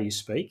careful how you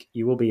speak.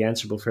 You will be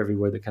answerable for every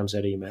word that comes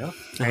out of your mouth,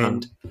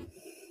 and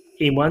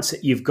in one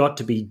sense, you've got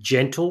to be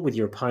gentle with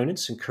your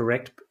opponents and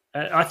correct.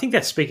 I think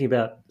that's speaking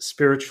about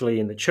spiritually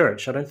in the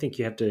church. I don't think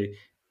you have to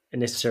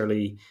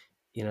necessarily,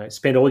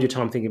 spend all your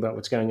time thinking about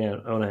what's going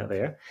on out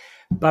there.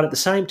 But at the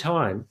same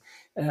time,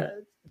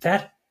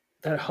 that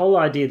whole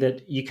idea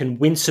that you can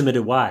winsome it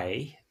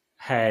away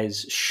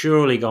has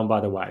surely gone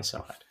by the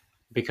wayside,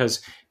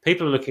 because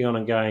people are looking on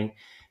and going,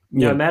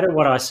 no matter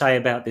what I say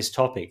about this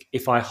topic,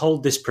 if I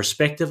hold this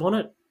perspective on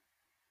it,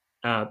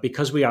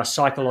 because we are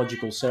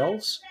psychological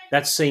selves,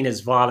 that's seen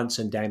as violence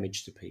and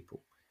damage to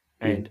people.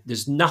 And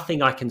there's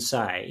nothing I can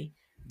say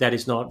that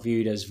is not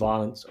viewed as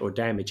violence or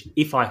damage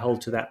if I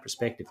hold to that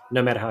perspective,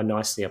 no matter how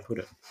nicely I put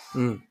it.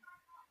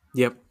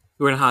 Yep,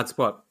 we're in a hard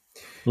spot.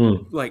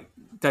 Like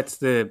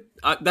that's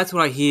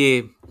what I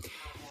hear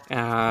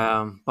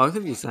both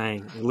of you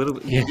saying. A little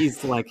bit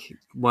is like,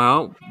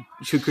 well,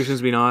 should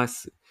Christians be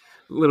nice? A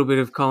little bit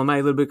of column A, a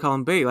little bit of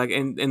column B. Like,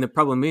 and the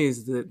problem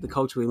is that the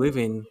culture we live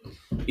in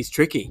is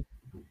tricky.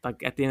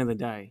 Like at the end of the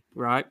day,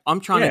 right? I'm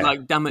trying to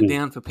like dumb it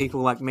down for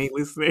people like me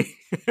listening.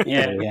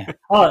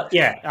 Oh,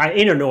 yeah.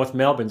 Inner North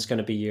Melbourne's going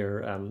to be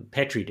your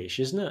Petri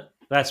dish, isn't it?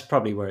 That's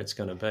probably where it's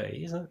going to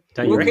be, isn't it?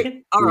 Don't you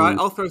reckon? All right,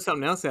 I'll throw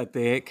something else out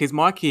there, because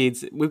my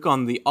kids, we've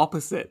gone the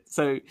opposite.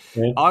 So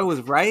I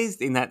was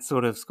raised in that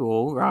sort of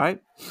school,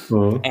 right?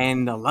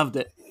 And I loved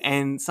it.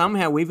 And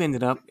somehow we've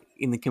ended up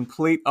in the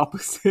complete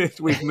opposite.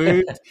 We've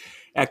moved.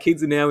 Our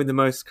kids are now in the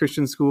most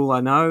Christian school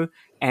I know,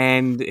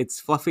 and it's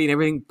fluffy and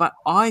everything. But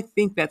I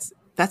think that's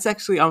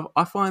actually,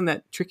 I find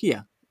that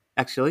trickier,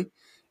 actually,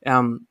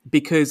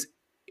 because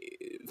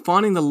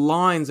finding the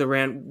lines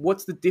around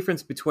what's the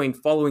difference between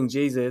following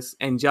Jesus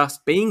and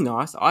just being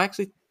nice, I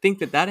actually think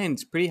that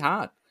end's pretty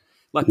hard.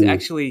 Like to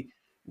actually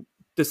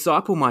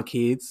disciple my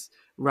kids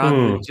rather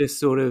than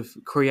just sort of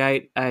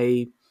create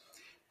a,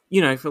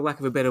 for lack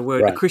of a better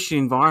word, a Christian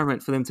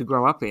environment for them to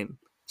grow up in.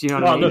 Do you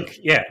know what I mean? Look,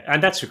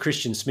 and that's for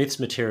Christian Smith's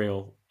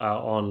material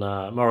on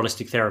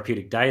moralistic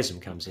therapeutic deism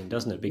comes in,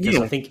 doesn't it? Because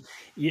I think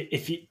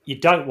if you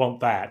don't want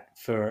that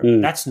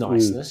that's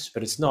niceness,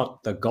 but it's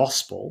not the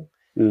gospel.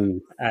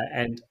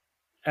 And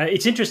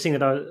it's interesting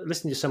that I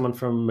listened to someone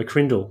from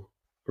McCrindle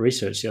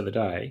Research the other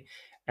day,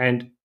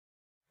 and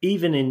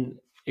even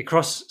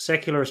across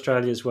secular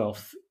Australia as well,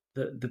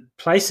 the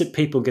place that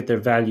people get their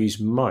values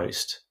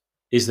most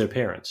is their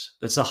parents.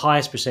 That's the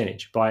highest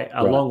percentage by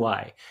a long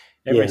way.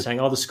 Everyone's saying,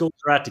 the schools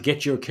are out to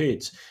get your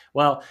kids.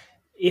 Well,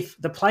 if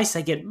the place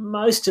they get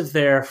most of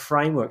their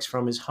frameworks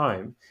from is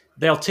home,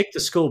 they'll tick the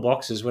school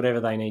boxes, whatever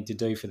they need to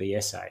do for the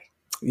essay.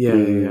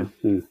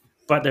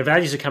 But their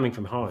values are coming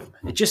from home.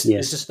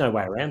 There's just no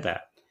way around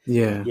that.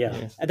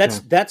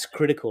 And that's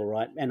critical,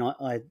 right? And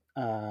I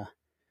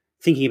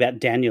thinking about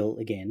Daniel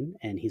again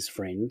and his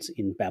friends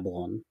in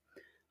Babylon,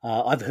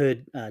 I've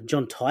heard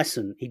John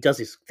Tyson, he does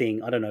this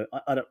thing, I don't know,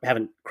 I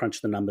haven't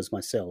crunched the numbers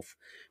myself,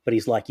 but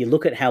he's like, you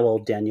look at how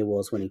old Daniel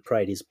was when he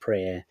prayed his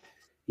prayer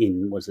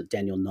in, was it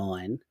Daniel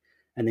 9,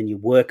 and then you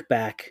work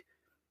back,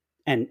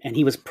 and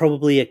he was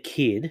probably a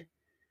kid,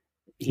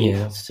 he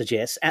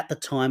suggests, at the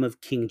time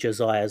of King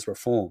Josiah's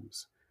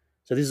reforms.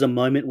 So this is a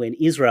moment when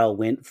Israel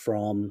went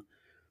from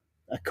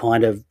a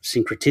kind of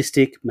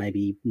syncretistic,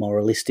 maybe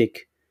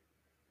moralistic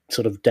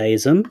sort of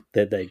deism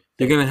that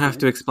you're going to have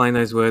to explain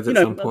those words at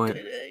some point.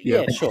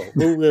 Sure.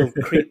 We'll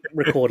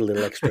record a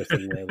little extra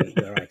thing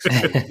where I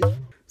explain it.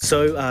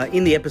 So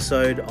in the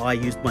episode, I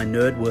used my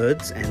nerd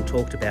words and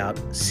talked about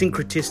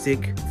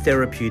syncretistic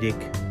therapeutic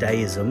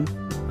deism,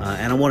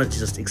 and I wanted to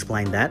just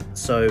explain that.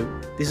 So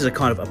this is a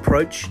kind of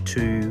approach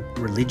to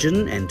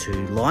religion and to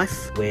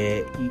life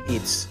where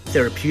it's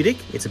therapeutic,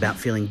 it's about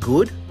feeling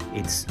good,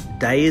 it's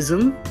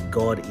deism,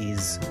 God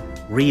is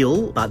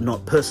real but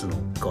not personal.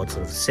 God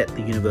sort of set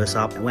the universe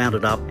up, wound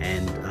it up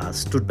and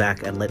stood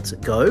back and lets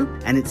it go.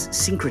 And it's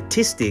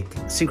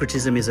syncretistic.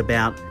 Syncretism is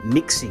about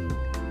mixing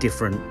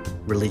different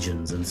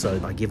religions, and so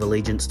I give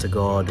allegiance to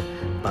God,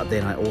 but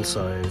then I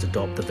also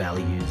adopt the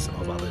values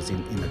of others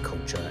in the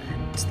culture,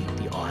 and it's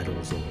the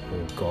idols or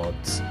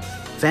God's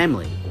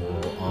family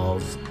or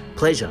of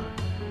pleasure,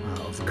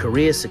 of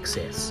career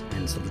success,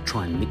 and sort of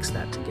try and mix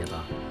that together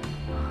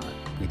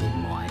within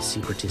my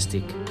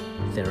syncretistic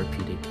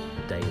therapeutic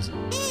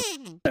deism.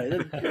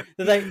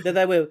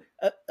 They were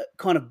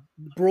kind of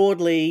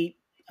broadly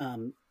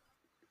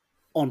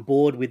on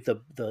board with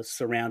the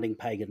surrounding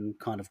pagan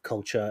kind of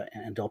culture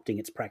and adopting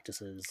its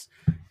practices,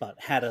 but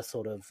had a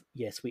sort of,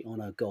 yes, we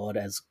honour God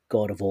as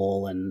God of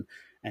all, and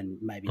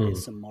maybe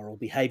there's some moral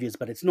behaviours,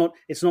 but it's not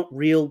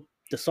real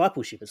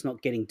discipleship. It's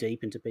not getting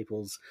deep into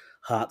people's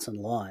hearts and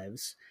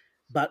lives.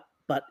 But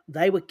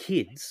they were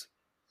kids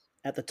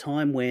at the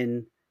time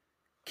when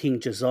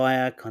King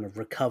Josiah kind of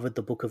recovered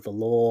the book of the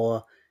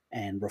law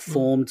and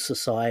reformed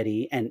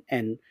society.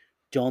 And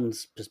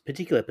John's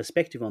particular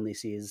perspective on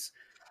this is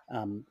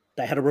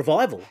they had a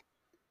revival.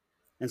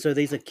 And so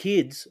these are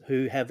kids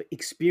who have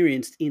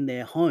experienced in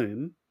their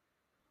home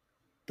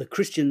the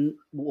Christian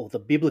or the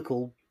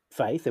biblical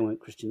faith. They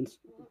weren't Christians,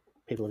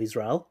 people of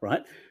Israel,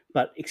 right?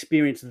 But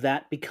experienced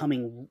that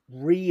becoming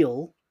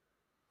real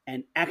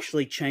and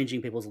actually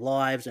changing people's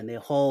lives and their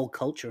whole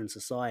culture and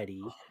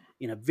society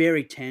in a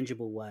very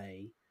tangible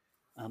way.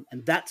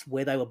 And that's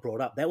where they were brought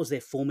up. That was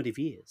their formative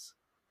years.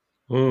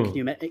 Can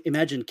you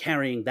imagine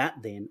carrying that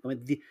then? I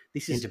mean,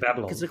 this is into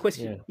Babylon. Because the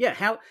question,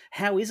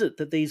 how is it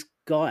that these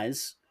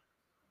guys,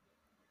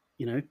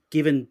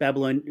 given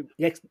Babylon,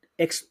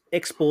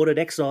 exported,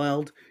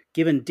 exiled,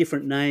 given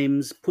different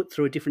names, put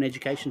through a different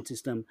education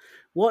system,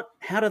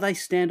 how do they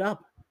stand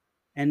up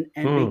and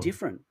be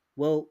different?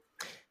 Well,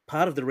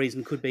 part of the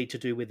reason could be to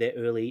do with their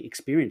early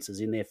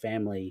experiences in their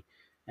family,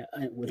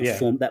 with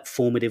that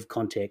formative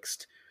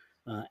context,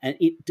 and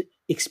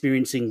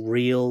experiencing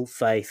real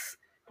faith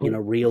in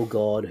a real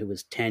God who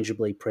was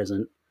tangibly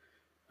present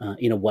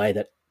in a way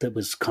that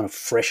was kind of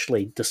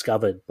freshly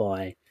discovered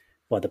by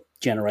the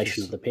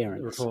generation of the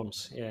parents.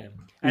 Reforms,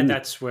 and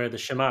that's where the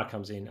Shema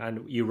comes in,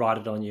 and you write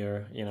it on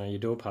your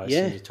doorpost,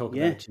 and you talk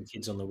about your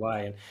kids on the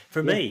way. And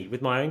for me,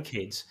 with my own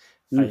kids,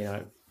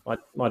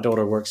 my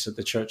daughter works at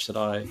the church that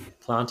I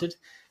planted,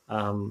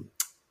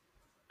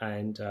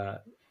 and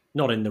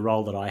not in the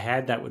role that I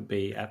had. That would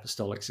be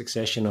apostolic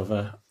succession of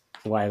a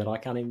way that I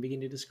can't even begin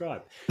to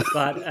describe.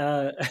 But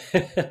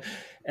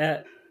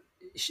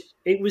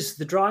it was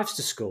the drives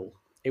to school.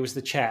 It was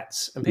the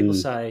chats. And people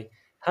say,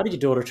 how did your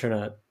daughter turn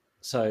out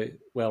so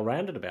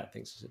well-rounded about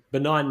things? I said,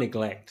 benign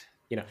neglect.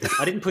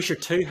 I didn't push her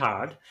too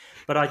hard,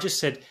 but I just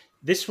said,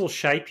 this will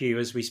shape you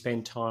as we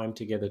spend time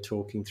together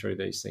talking through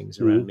these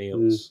things around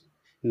meals.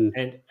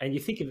 And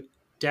you think of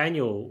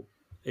Daniel,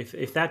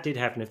 if that did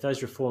happen, if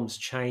those reforms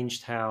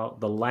changed how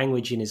the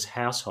language in his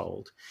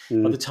household,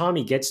 by the time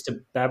he gets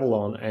to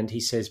Babylon and he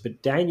says,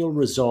 but Daniel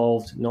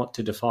resolved not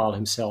to defile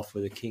himself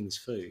with the king's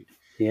food.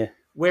 Yeah.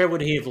 Where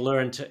would he have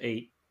learned to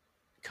eat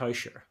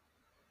kosher?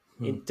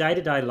 In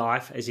day-to-day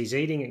life, as he's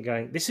eating and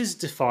going, this is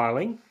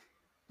defiling,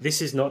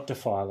 this is not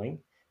defiling,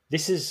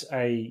 this is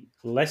a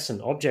lesson,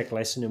 object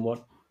lesson in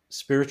what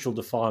spiritual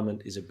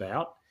defilement is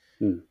about.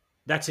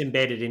 that's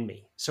embedded in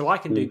me. So I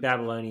can do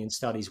Babylonian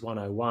Studies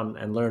 101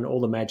 and learn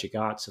all the magic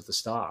arts of the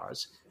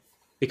stars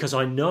because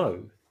I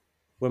know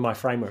where my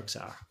frameworks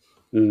are.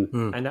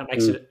 And that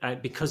makes it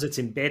because it's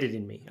embedded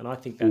in me. And I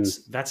think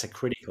that's a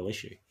critical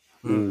issue.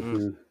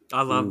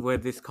 I love where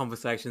this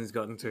conversation has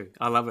gotten to.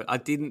 I love it. I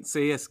didn't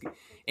see us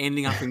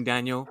ending up in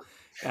Daniel,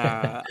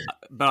 but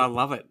I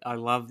love it. I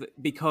love it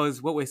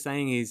because what we're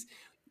saying is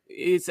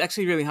it's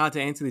actually really hard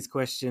to answer this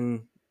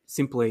question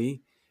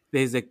simply.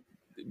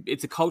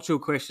 It's a cultural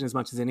question as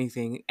much as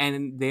anything,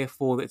 and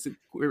therefore it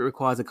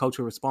requires a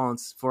cultural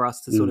response for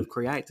us to sort of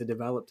create, to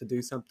develop, to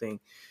do something.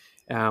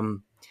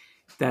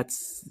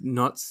 That's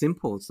not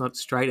simple. It's not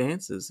straight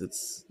answers.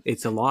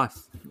 It's a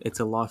life. It's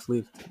a life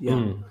lived.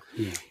 Yeah.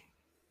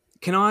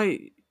 Can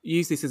I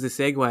use this as a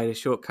segue to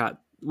shortcut?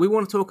 We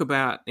want to talk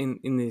about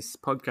in this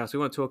podcast. We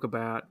want to talk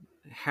about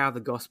how the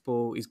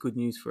gospel is good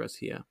news for us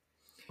here.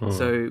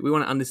 So we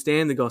want to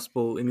understand the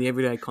gospel in the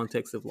everyday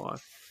context of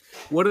life.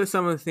 What are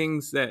some of the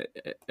things that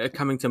are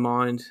coming to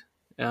mind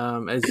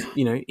as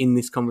in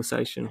this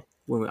conversation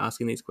when we're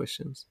asking these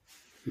questions?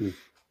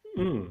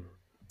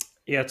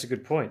 Yeah, it's a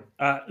good point.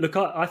 Look,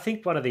 I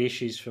think one of the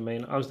issues for me,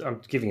 and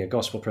I'm giving a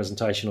gospel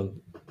presentation on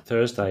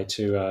Thursday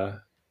to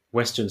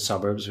Western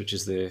Suburbs, which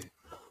is the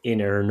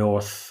inner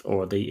north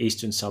or the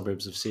eastern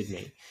suburbs of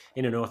Sydney,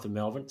 inner north of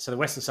Melbourne. So the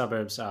Western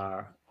Suburbs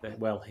are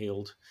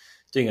well-heeled,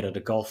 doing it at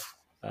a golf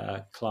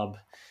club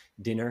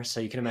dinner, so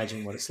you can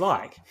imagine what it's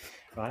like,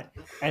 right?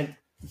 And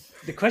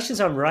the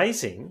questions I'm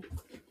raising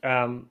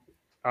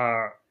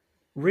are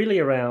really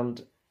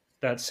around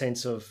that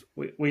sense of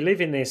we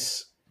live in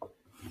this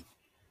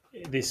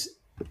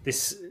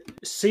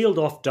sealed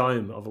off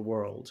dome of a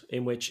world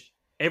in which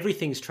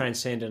everything's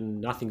transcendent and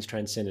nothing's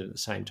transcendent at the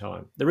same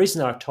time. The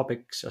reason our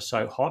topics are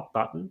so hot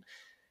button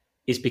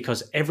is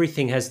because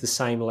everything has the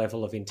same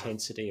level of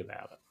intensity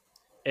about it.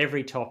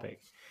 Every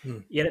topic.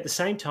 Yet at the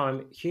same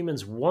time,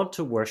 humans want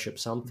to worship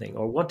something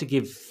or want to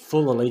give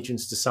full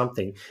allegiance to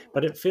something,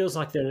 but it feels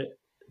like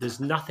there's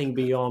nothing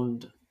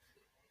beyond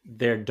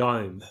their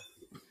dome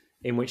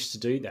in which to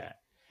do that.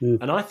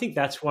 And I think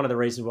that's one of the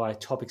reasons why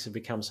topics have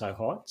become so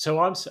hot. So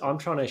I'm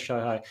trying to show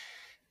how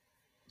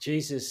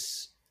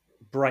Jesus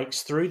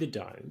breaks through the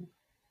dome,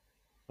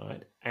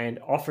 right, and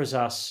offers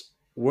us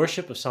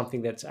worship of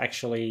something that's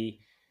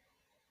actually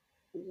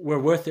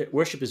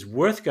worship is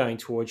worth going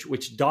towards,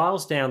 which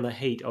dials down the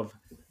heat of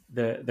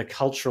the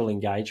cultural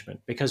engagement,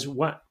 because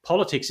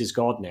politics is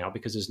God now,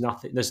 because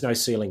there's no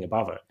ceiling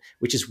above it,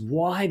 which is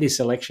why this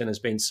election has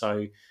been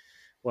so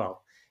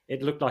well.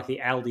 It looked like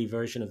the Aldi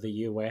version of the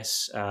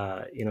US,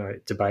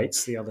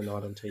 debates the other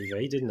night on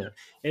TV, didn't it?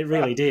 It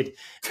really did.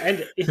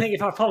 And you think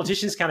if our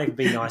politicians can't even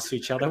be nice to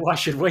each other, why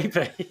should we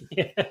be?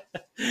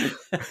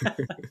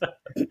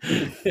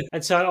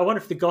 And so I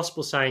wonder if the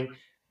gospel's saying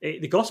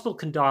the gospel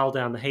can dial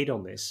down the heat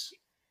on this,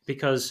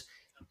 because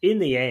in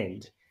the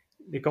end,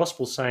 the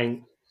gospel's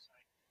saying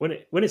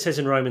when it says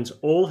in Romans,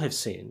 all have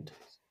sinned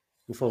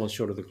and fallen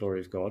short of the glory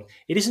of God,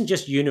 it isn't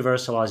just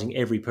universalizing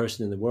every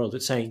person in the world.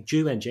 It's saying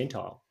Jew and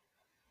Gentile.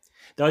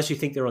 Those who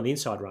think they're on the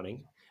inside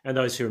running and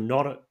those who are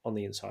not on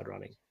the inside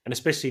running, and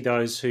especially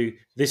those who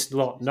this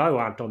lot know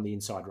aren't on the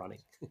inside running.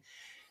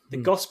 The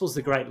gospel's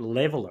the great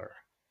leveler.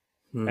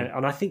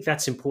 And I think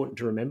that's important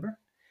to remember,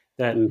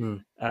 that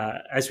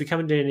as we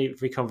come into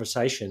every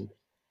conversation,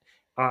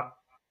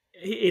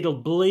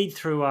 it'll bleed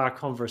through our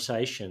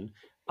conversation,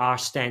 our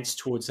stance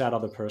towards that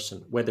other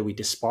person, whether we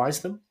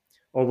despise them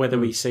or whether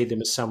we see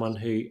them as someone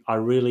who I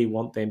really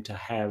want them to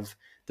have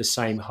the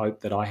same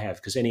hope that I have,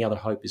 because any other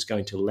hope is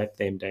going to let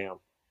them down.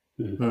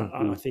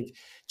 I think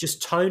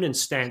just tone and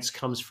stance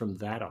comes from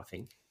that, I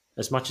think,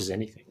 as much as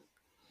anything.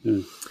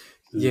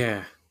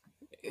 Yeah,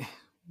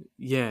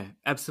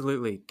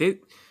 absolutely.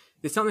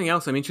 There's something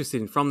else I'm interested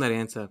in from that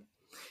answer.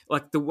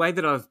 Like the way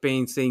that I've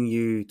been seeing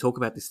you talk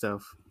about this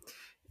stuff,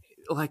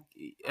 like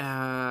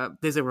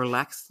there's a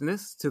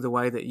relaxedness to the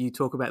way that you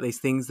talk about these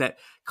things that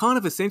kind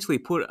of essentially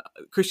put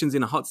Christians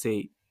in a hot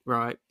seat,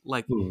 right?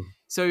 Like,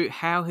 so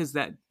how has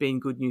that been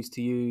good news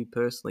to you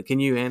personally?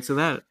 Can you answer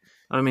that?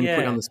 I don't mean to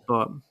put you on the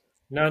spot.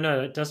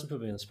 No, it doesn't put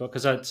me on the spot,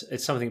 because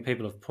it's something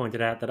people have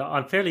pointed out, that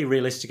I'm fairly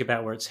realistic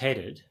about where it's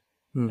headed.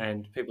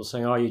 And people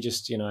saying, "Oh, you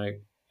just,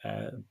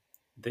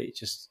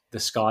 the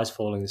sky's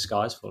falling, the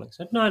sky's falling."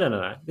 So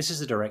no. This is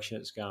the direction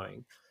it's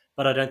going,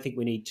 but I don't think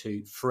we need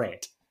to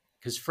fret,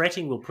 because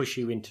fretting will push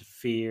you into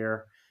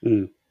fear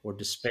or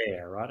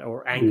despair, right,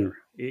 or anger.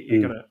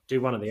 You're going to do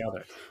one or the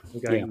other.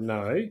 We're going,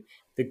 no,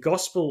 the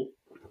gospel.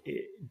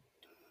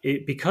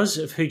 Because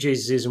of who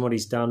Jesus is and what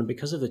he's done,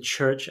 because of the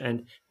church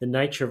and the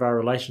nature of our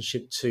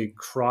relationship to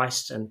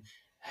Christ and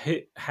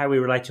how we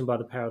relate to him by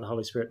the power of the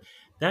Holy Spirit,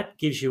 that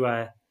gives you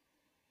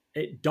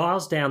it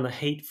dials down the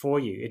heat for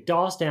you. It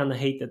dials down the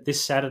heat that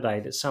this Saturday,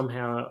 that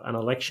somehow an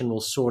election will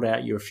sort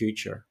out your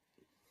future,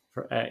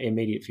 for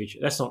immediate future.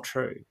 That's not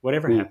true.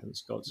 Whatever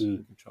happens, God's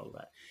in control of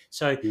that.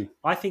 So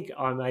I think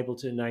I'm able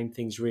to name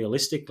things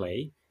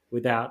realistically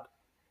without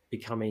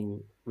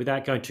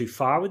going too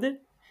far with it,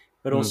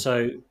 but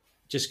also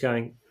just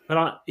going,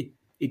 but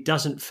it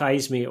doesn't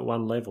faze me at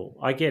one level.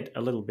 I get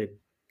a little bit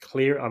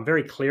clear. I'm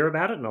very clear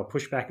about it, and I'll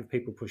push back if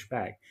people push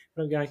back.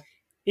 But I'm going,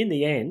 in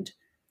the end,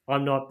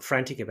 I'm not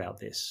frantic about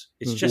this.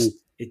 It's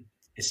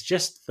it's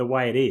just the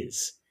way it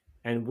is,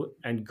 and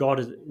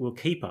God will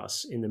keep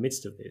us in the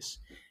midst of this.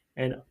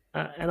 And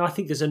I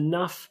think there's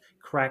enough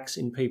cracks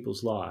in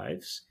people's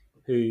lives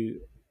who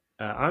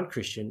aren't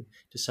Christian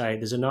to say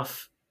there's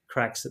enough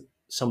cracks that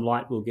some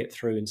light will get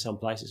through in some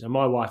places. And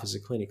my wife is a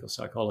clinical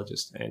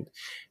psychologist, and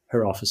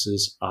her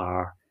offices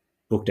are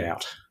booked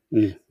out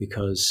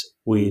because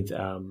with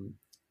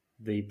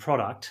the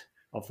product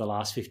of the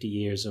last 50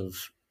 years of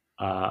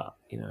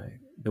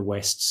the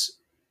West's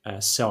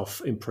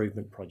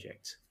self-improvement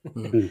project,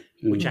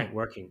 which ain't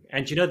working.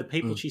 And the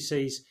people she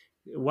sees,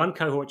 one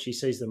cohort she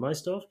sees the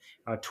most of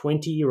are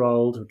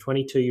 20-year-old or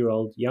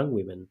 22-year-old young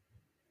women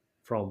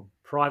from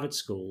private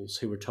schools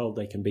who were told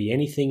they can be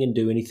anything and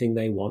do anything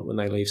they want when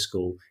they leave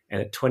school.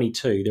 And at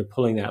 22, they're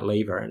pulling that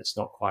lever and it's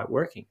not quite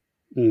working.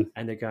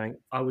 And they're going,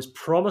 I was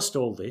promised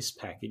all this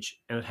package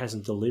and it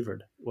hasn't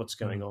delivered. What's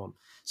going on?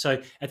 So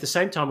at the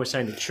same time, we're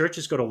saying the church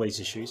has got all these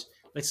issues.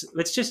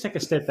 Let's just take a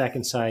step back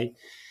and say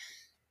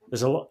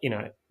there's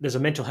a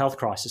mental health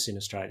crisis in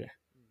Australia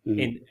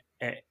in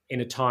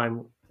a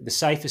time, the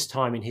safest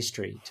time in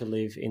history to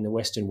live in the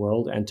Western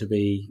world and to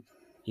be,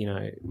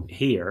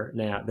 here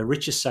now, the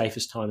richest,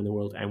 safest time in the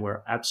world, and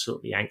we're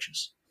absolutely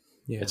anxious.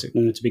 Yeah, it's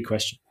a big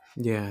question.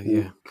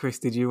 Yeah. Chris,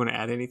 did you want to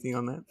add anything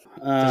on that?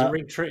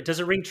 Does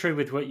it ring true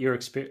with what your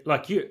experience?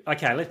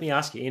 Okay, let me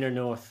ask you, inner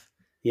north.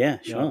 Yeah,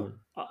 sure.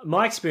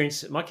 My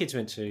experience, my kids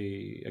went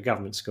to a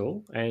government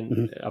school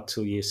and up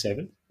till year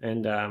 7,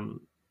 and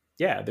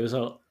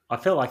I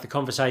felt like the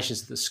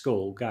conversations at the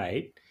school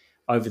gave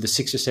over the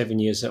 6 or 7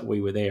 years that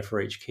we were there for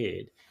each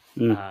kid,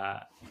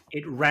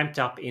 it ramped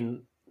up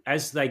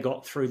as they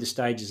got through the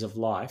stages of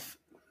life.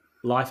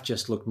 Life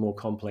just looked more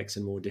complex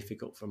and more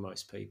difficult for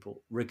most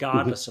people,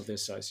 regardless of their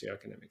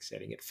socioeconomic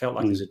setting. It felt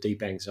like there was a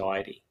deep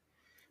anxiety.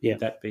 Yeah.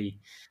 Would that be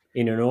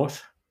inner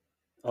north?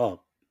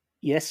 Oh,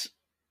 yes,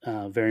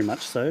 very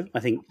much so. I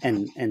think,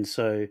 and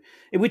so,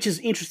 which is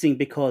interesting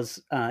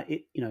because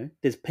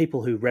there's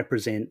people who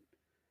represent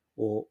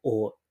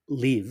or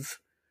live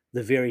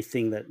the very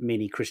thing that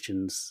many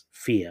Christians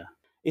fear.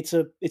 It's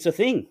a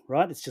thing,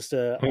 right? It's just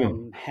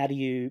how do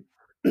you?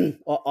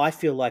 I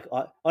feel like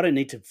I don't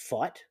need to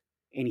fight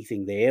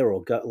anything there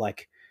or go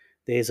like.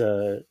 There's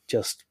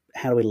just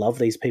how do we love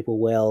these people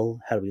well?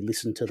 How do we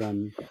listen to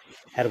them?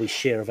 How do we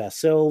share of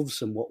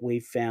ourselves and what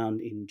we've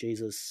found in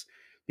Jesus?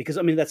 Because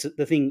that's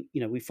the thing.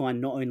 We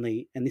find not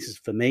only, and this is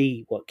for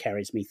me what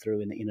carries me through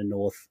in the inner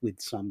north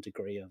with some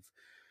degree of.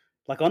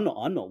 Like I'm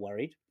not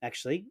worried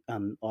actually.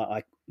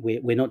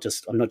 We're not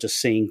just. I'm not just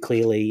seeing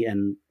clearly,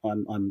 and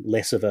I'm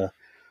less of an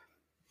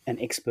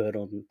expert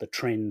on the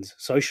trends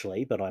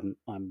socially, but I'm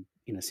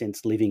in a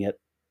sense living it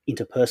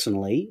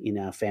interpersonally in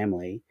our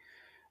family,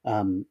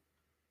 so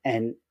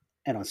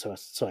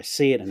I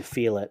see it and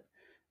feel it,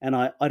 and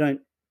I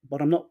don't.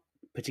 But I'm not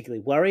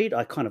particularly worried.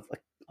 I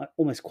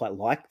almost quite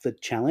like the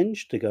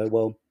challenge to go.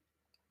 Well,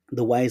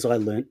 the ways I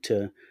learnt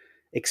to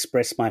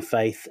express my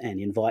faith and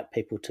invite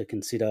people to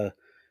consider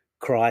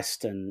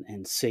Christ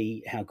and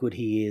see how good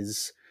He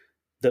is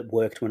that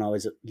worked when I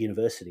was at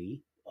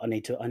university. I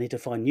need to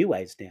find new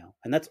ways now,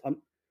 and that's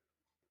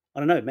I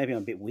don't know. Maybe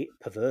I'm a bit weird,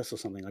 perverse or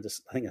something. I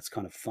think that's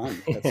kind of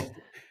fun.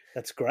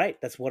 That's great.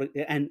 That's what,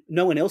 and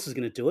no one else is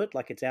going to do it.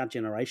 Like it's our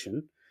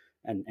generation,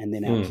 and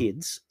then our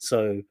kids.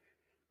 So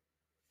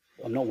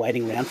I'm not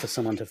waiting around for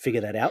someone to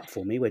figure that out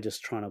for me. We're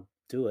just trying to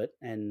do it,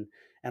 and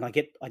I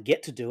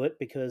get to do it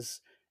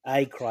because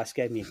Christ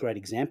gave me a great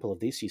example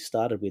of this. You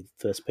started with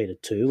 1 Peter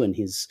 2 and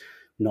his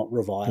not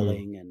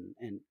reviling,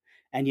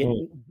 and yet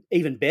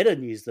even better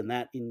news than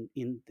that.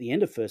 In the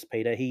end of 1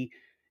 Peter, he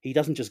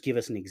doesn't just give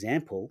us an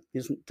example. He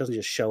doesn't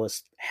just show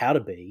us how to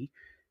be.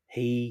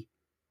 He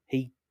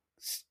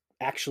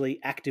actually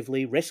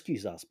actively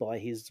rescues us. By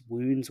his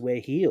wounds we're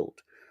healed.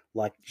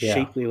 Like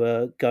sheep we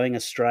were going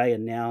astray,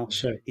 and now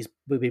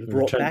we've been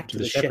brought back to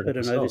the shepherd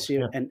and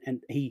overseer,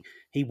 and he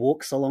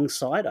walks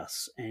alongside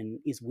us and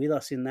is with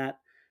us in that.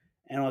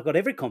 And I've got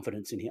every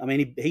confidence in him. I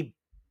mean, he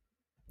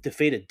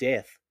defeated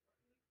death.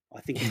 I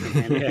think he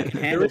can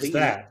handle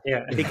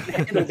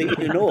the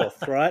inner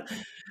north, right?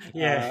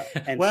 Yeah.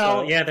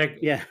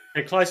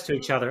 They're close to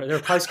each other. They're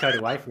a postcode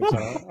away from each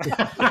other.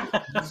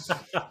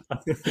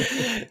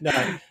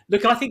 No,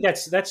 look, I think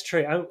that's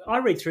true. I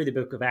read through the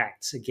book of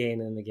Acts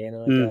again and again,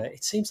 and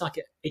it seems like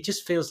it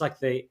just feels like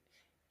the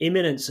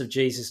imminence of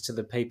Jesus to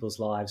the people's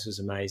lives was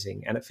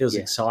amazing, and it feels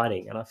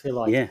exciting. And I feel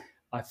like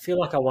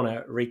I want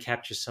to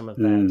recapture some of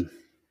that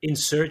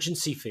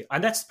insurgency feel,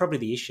 and that's probably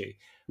the issue.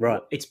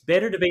 Right. It's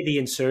better to be the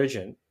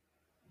insurgent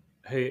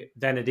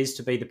than it is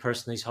to be the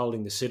person who's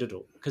holding the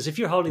citadel. Because if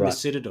you're holding the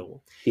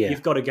citadel,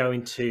 you've got to go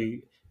into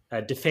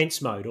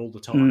defense mode all the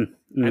time.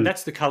 And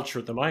that's the culture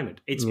at the moment.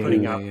 It's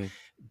putting up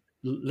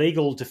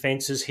legal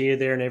defenses here,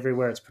 there, and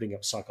everywhere. It's putting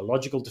up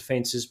psychological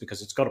defenses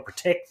because it's got to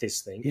protect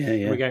this thing.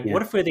 We're going,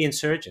 what if we're the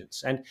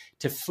insurgents? And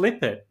to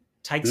flip it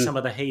takes some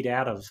of the heat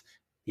out of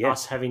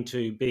us having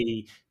to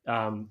be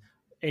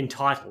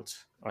entitled,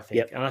 I think.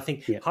 Yep. And I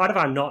think part of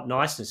our not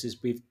niceness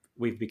is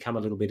we've become a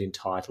little bit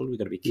entitled. We've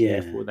got to be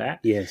careful with that.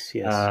 Yes.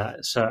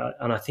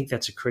 And I think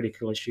that's a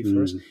critical issue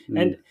for us.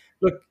 And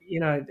look,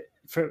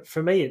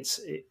 for me,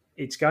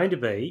 it's going to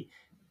be,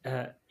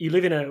 you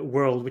live in a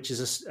world which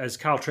is, as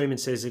Carl Trueman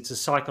says, it's a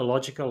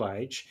psychological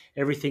age.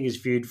 Everything is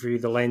viewed through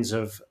the lens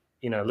of,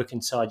 look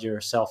inside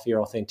yourself,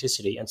 your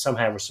authenticity, and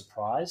somehow we're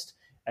surprised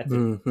at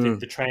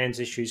the trans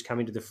issues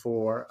coming to the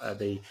fore.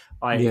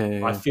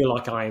 I feel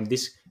like I am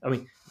this. I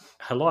mean,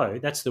 hello,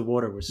 that's the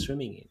water we're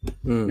swimming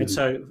in. And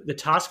so the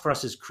task for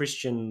us as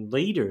Christian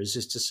leaders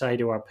is to say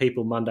to our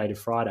people Monday to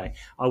Friday,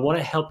 I want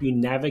to help you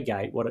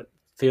navigate what it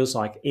feels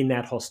like in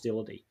that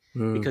hostility.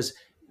 Because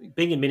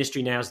being in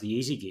ministry now is the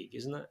easy gig,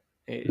 isn't it?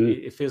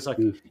 It feels like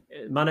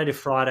Monday to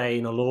Friday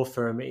in a law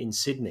firm in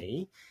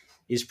Sydney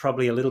is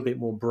probably a little bit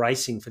more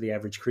bracing for the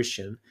average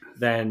Christian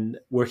than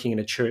working in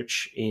a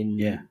church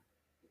in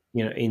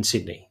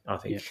Sydney, I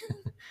think.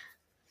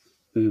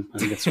 I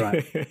think that's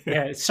right.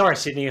 Yeah, sorry,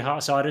 Sydney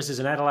outsiders. There's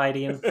an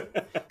Adelaidean,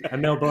 a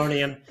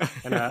Melbourneian,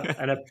 and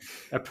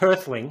a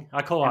Perthling.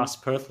 I call us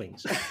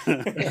Perthlings.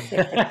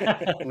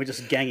 We're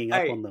just ganging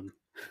up on them.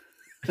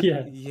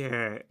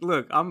 Yeah.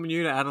 Look, I'm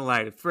new to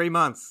Adelaide. 3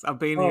 months I've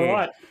been here.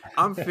 Right.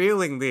 I'm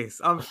feeling this.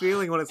 I'm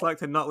feeling what it's like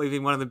to not live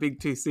in one of the big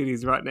two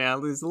cities right now.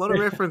 There's a lot of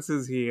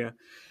references here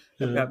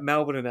about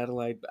Melbourne and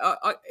Adelaide.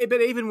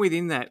 But even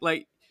within that,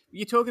 like,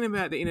 you're talking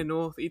about the inner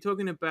north. You're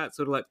talking about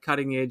sort of like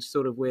cutting edge,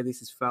 sort of where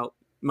this is felt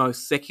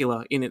most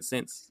secular in its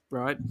sense,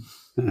 right?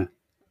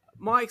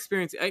 My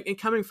experience, in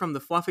coming from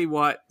the fluffy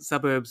white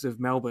suburbs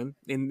of Melbourne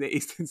in the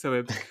eastern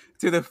suburbs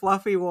to the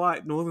fluffy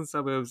white northern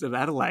suburbs of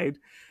Adelaide,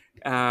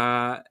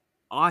 I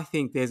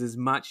think there's as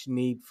much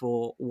need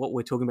for what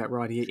we're talking about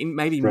right here,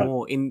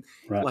 more in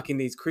like in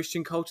these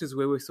Christian cultures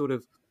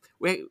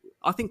where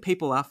I think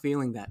people are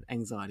feeling that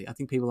anxiety. I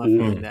think people are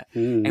feeling that,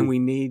 and we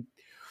need.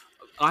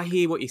 I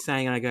hear what you're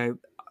saying, and I go,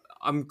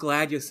 I'm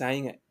glad you're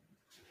saying it,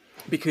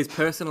 because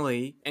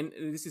personally, and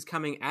this is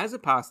coming as a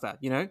pastor,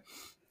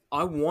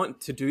 I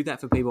want to do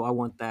that for people. I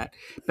want that,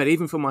 but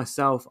even for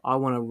myself, I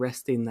want to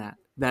rest in that.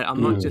 That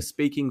I'm not just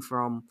speaking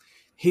from.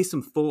 Here's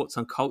some thoughts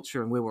on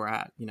culture and where we're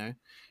at,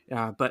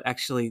 but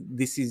actually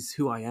this is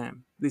who I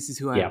am. This is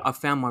who I am. I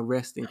found my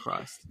rest in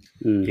Christ.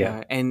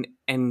 And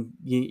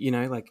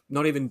like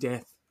not even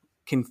death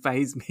can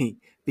faze me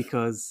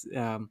because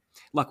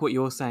like what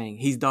you're saying,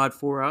 he's died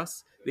for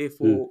us.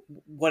 Therefore,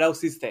 what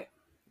else is there?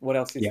 What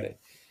else is there?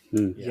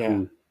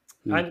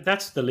 And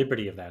that's the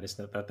liberty of that,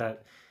 isn't it?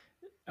 That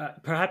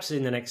perhaps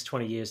in the next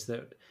 20 years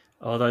that,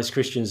 those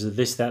Christians are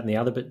this, that, and the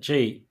other, but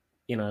gee,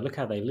 look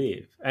how they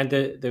live. And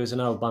there was an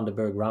old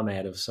Bundaberg rum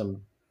ad of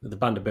the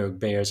Bundaberg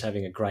Bears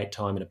having a great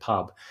time in a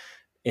pub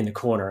in the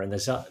corner, and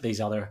there's these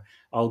other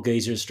old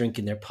geezers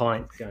drinking their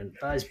pint going,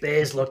 those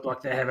bears look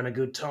like they're having a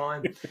good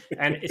time.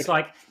 And it's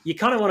like, you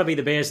kind of want to be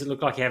the bears that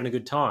look like you're having a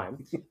good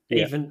time,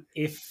 even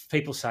if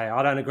people say,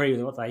 I don't agree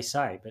with what they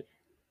say, but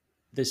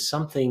there's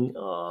something,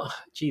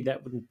 that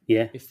wouldn't,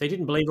 if they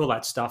didn't believe all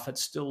that stuff, it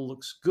still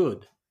looks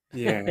good.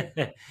 And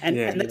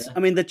that's, I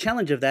mean, the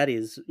challenge of that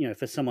is,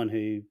 for someone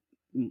who,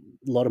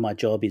 a lot of my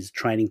job is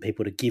training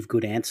people to give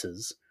good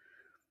answers.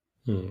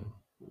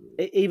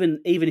 Even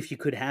if you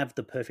could have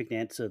the perfect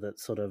answer that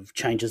sort of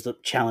challenges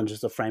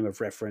the frame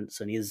of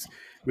reference and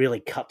really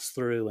cuts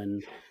through,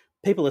 and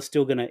people are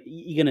still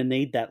you're gonna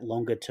need that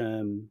longer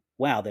term.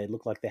 Wow, they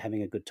look like they're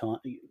having a good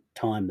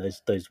time.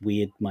 Those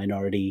weird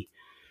minority,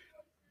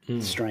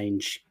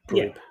 strange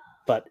group,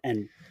 but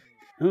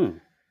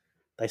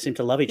they seem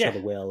to love each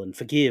other well and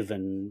forgive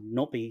and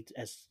not be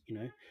as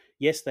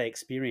Yes, they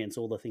experience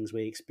all the things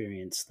we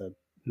experience, the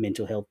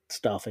mental health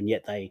stuff, and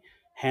yet they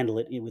handle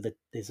it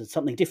there's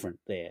something different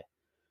there.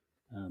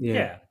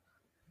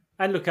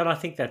 And look, and I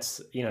think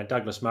that's,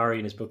 Douglas Murray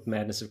in his book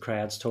Madness of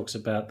Crowds talks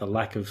about the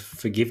lack of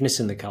forgiveness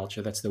in the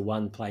culture. That's the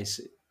one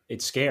place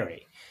it's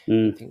scary.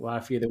 I think,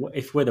 well,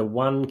 if we're the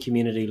one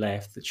community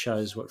left that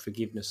shows what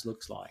forgiveness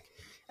looks like,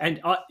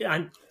 and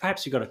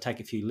perhaps you've got to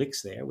take a few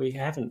licks there. We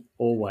haven't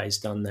always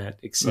done that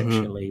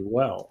exceptionally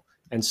well,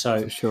 and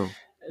so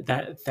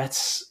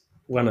that's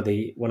one of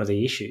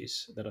the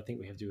issues that I think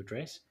we have to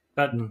address.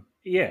 But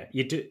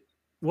you do.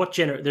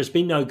 There's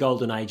been no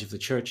golden age of the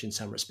church in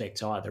some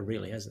respects either,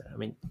 really, hasn't there? I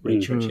mean,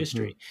 read church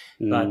history.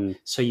 But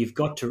so you've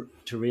got to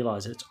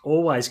realise that it's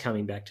always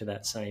coming back to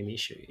that same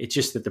issue. It's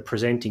just that the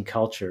presenting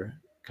culture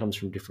comes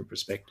from different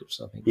perspectives,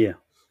 I think.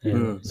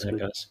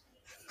 That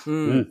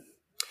goes.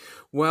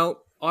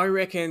 Well, I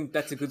reckon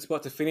that's a good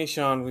spot to finish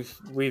on.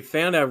 We've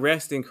found our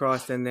rest in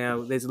Christ, and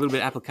now there's a little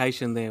bit of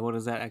application there. What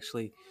does that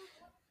actually?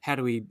 How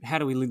do we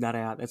live that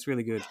out? That's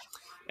really good.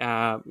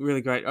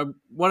 Really great.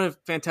 What a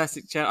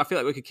fantastic chat. I feel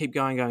like we could keep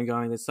going.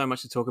 There's so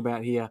much to talk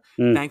about here.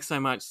 Thanks so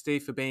much,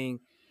 Steve, for being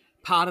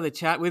part of the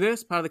chat with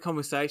us, part of the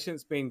conversation.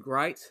 It's been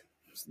great.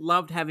 Just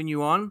loved having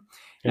you on.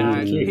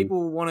 If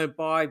people want to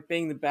buy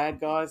Being the Bad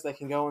Guys, they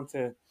can go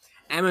onto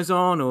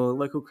Amazon or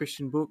local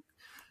Christian book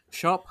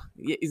shop.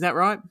 Is that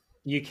right?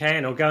 You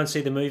can, or go and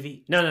see the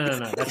movie. No.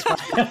 That's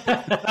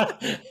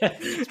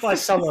it's by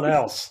someone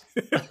else.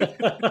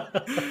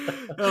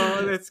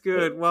 Oh, that's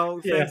good. Well,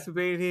 thanks for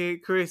being here,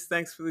 Chris.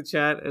 Thanks for the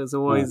chat. It was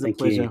always a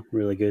pleasure. You.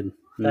 Really good.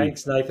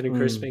 Thanks, Nathan and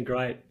Chris. Been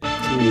great.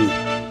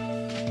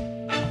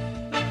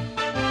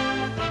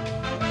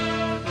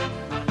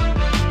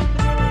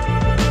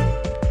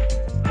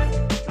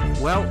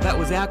 Well, that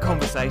was our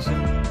conversation.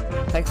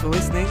 Thanks for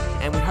listening,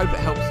 and we hope it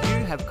helps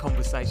you have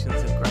conversations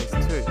of grace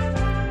too.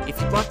 If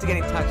you'd like to get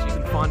in touch, you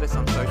can find us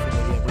on social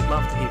media. We'd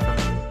love to hear from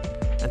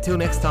you. Until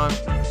next time,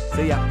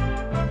 see ya.